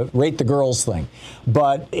out as a rate the girls thing.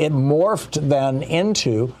 But it morphed then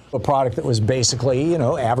into a product that was basically,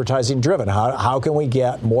 advertising driven. How can we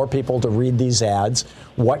get more people to read these ads?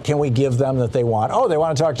 What can we give them that they want? Oh, they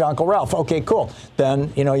want to talk to Uncle Ralph. Okay, cool.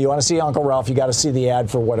 Then, you want to see Uncle Ralph, you got to see the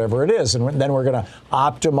ad for whatever it is. And then we're going to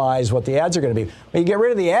optimize what the ads are going to be. But you get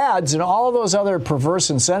rid of the ads and all of those other perverse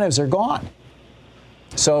incentives are gone.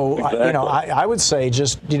 So, exactly. I would say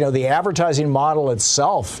just, the advertising model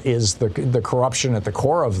itself is the corruption at the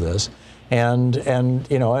core of this.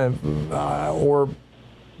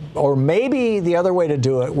 Or maybe the other way to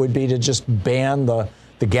do it would be to just ban the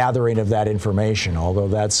gathering of that information, although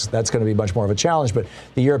that's going to be much more of a challenge. But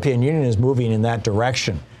the European Union is moving in that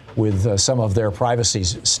direction with some of their privacy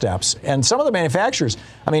steps. And some of the manufacturers,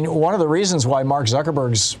 one of the reasons why Mark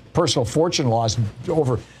Zuckerberg's personal fortune lost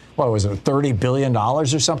over, $30 billion or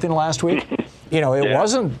something last week? It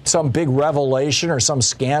wasn't some big revelation or some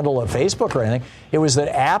scandal at Facebook or anything. It was that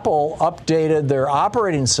Apple updated their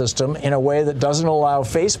operating system in a way that doesn't allow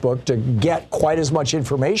Facebook to get quite as much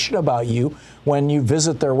information about you when you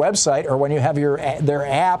visit their website or when you have their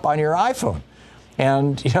app on your iPhone.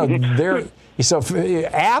 And, so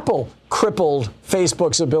Apple crippled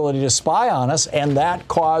Facebook's ability to spy on us, and that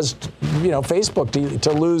caused, Facebook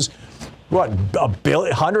to lose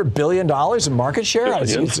 $100 billion in market share?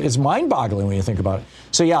 It's mind-boggling when you think about it.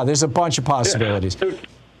 So, there's a bunch of possibilities. Yeah.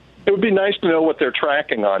 It would be nice to know what they're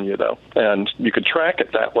tracking on you, though, and you could track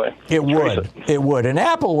it that way. It would. And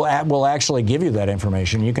Apple will actually give you that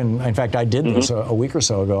information. You can, in fact, I did this a week or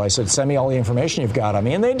so ago. I said, send me all the information you've got on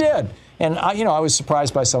me, and they did. And, I was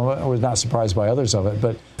surprised by some of it. I was not surprised by others of it.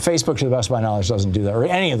 But Facebook, to the best of my knowledge, doesn't do that, or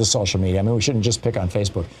any of the social media. We shouldn't just pick on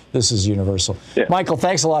Facebook. This is universal. Yeah. Michael,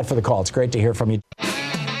 thanks a lot for the call. It's great to hear from you.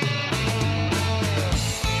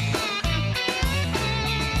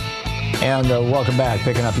 And welcome back.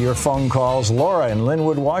 Picking up your phone calls. Laura in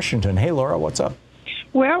Linwood, Washington. Hey, Laura, what's up?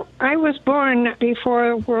 Well, I was born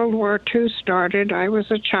before World War II started. I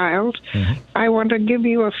was a child. I want to give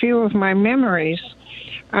you a few of my memories.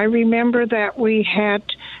 I remember that we had,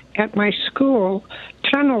 at my school,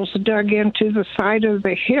 tunnels dug into the side of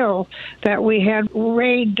the hill that we had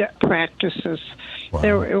raid practices. Wow.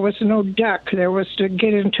 There was no duck. There was to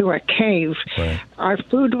get into a cave. Right. Our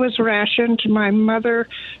food was rationed. My mother,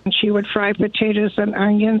 she would fry potatoes and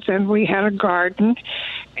onions, and we had a garden.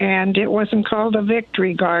 And it wasn't called a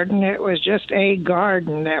victory garden. It was just a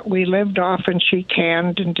garden that we lived off, and she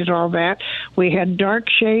canned and did all that. We had dark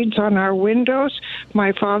shades on our windows.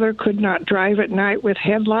 My father could not drive at night with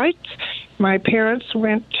headlights. My parents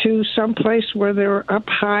went to some place where they were up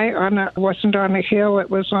high it wasn't on a hill, it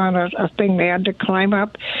was on a thing they had to climb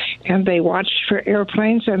up, and they watched for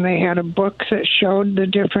airplanes, and they had a book that showed the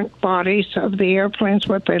different bodies of the airplanes,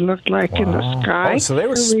 what they looked like in the sky. Oh, so they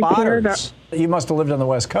were spotters. You must have lived on the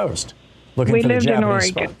West Coast looking for the Japanese in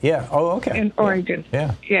Oregon. spot. Yeah. Oh, okay. In Oregon.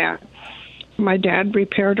 Yeah. Yeah. My dad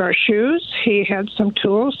repaired our shoes. He had some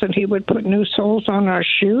tools, and he would put new soles on our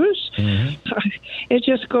shoes. Mm-hmm. It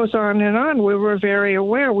just goes on and on. We were very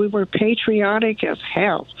aware. We were patriotic as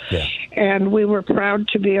hell. Yeah. And we were proud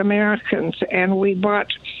to be Americans. And we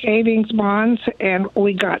bought savings bonds, and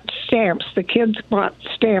we got stamps. The kids bought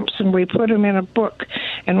stamps, and we put them in a book.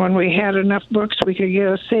 And when we had enough books, we could get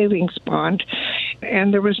a savings bond.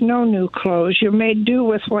 And there was no new clothes. You made do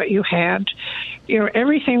with what you had. You know,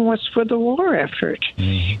 everything was for the war effort.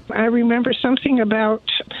 Mm-hmm. I remember something about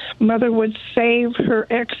Mother would save her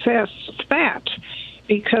excess fat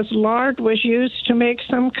because lard was used to make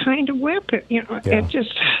some kind of weapon. You know, it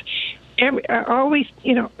just always,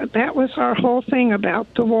 you know, that was our whole thing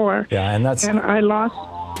about the war. Yeah, and I lost.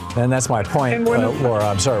 And that's my point, Laura.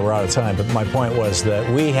 I'm sorry, we're out of time, but my point was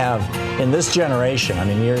that we have, in this generation, I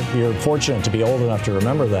mean, you're fortunate to be old enough to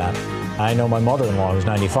remember that. I know my mother-in-law, who's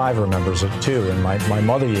 95, remembers it too, and my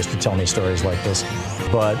mother used to tell me stories like this.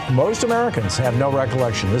 But most Americans have no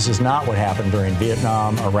recollection. This is not what happened during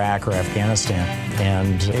Vietnam, Iraq, or Afghanistan,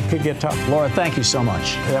 and it could get tough. Laura, thank you so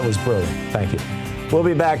much. That was brilliant. Thank you. We'll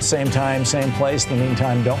be back same time, same place. In the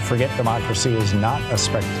meantime, don't forget, democracy is not a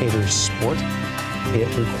spectator sport. It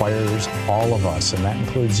requires all of us, and that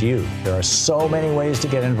includes you. There are so many ways to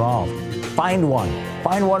get involved. Find one.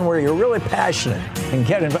 Find one where you're really passionate and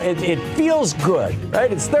get involved. It feels good,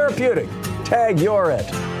 right? It's therapeutic. Tag, you're it.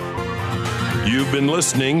 You've been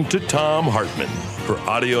listening to Thom Hartmann. For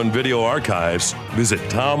audio and video archives, visit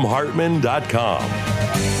thomhartmann.com.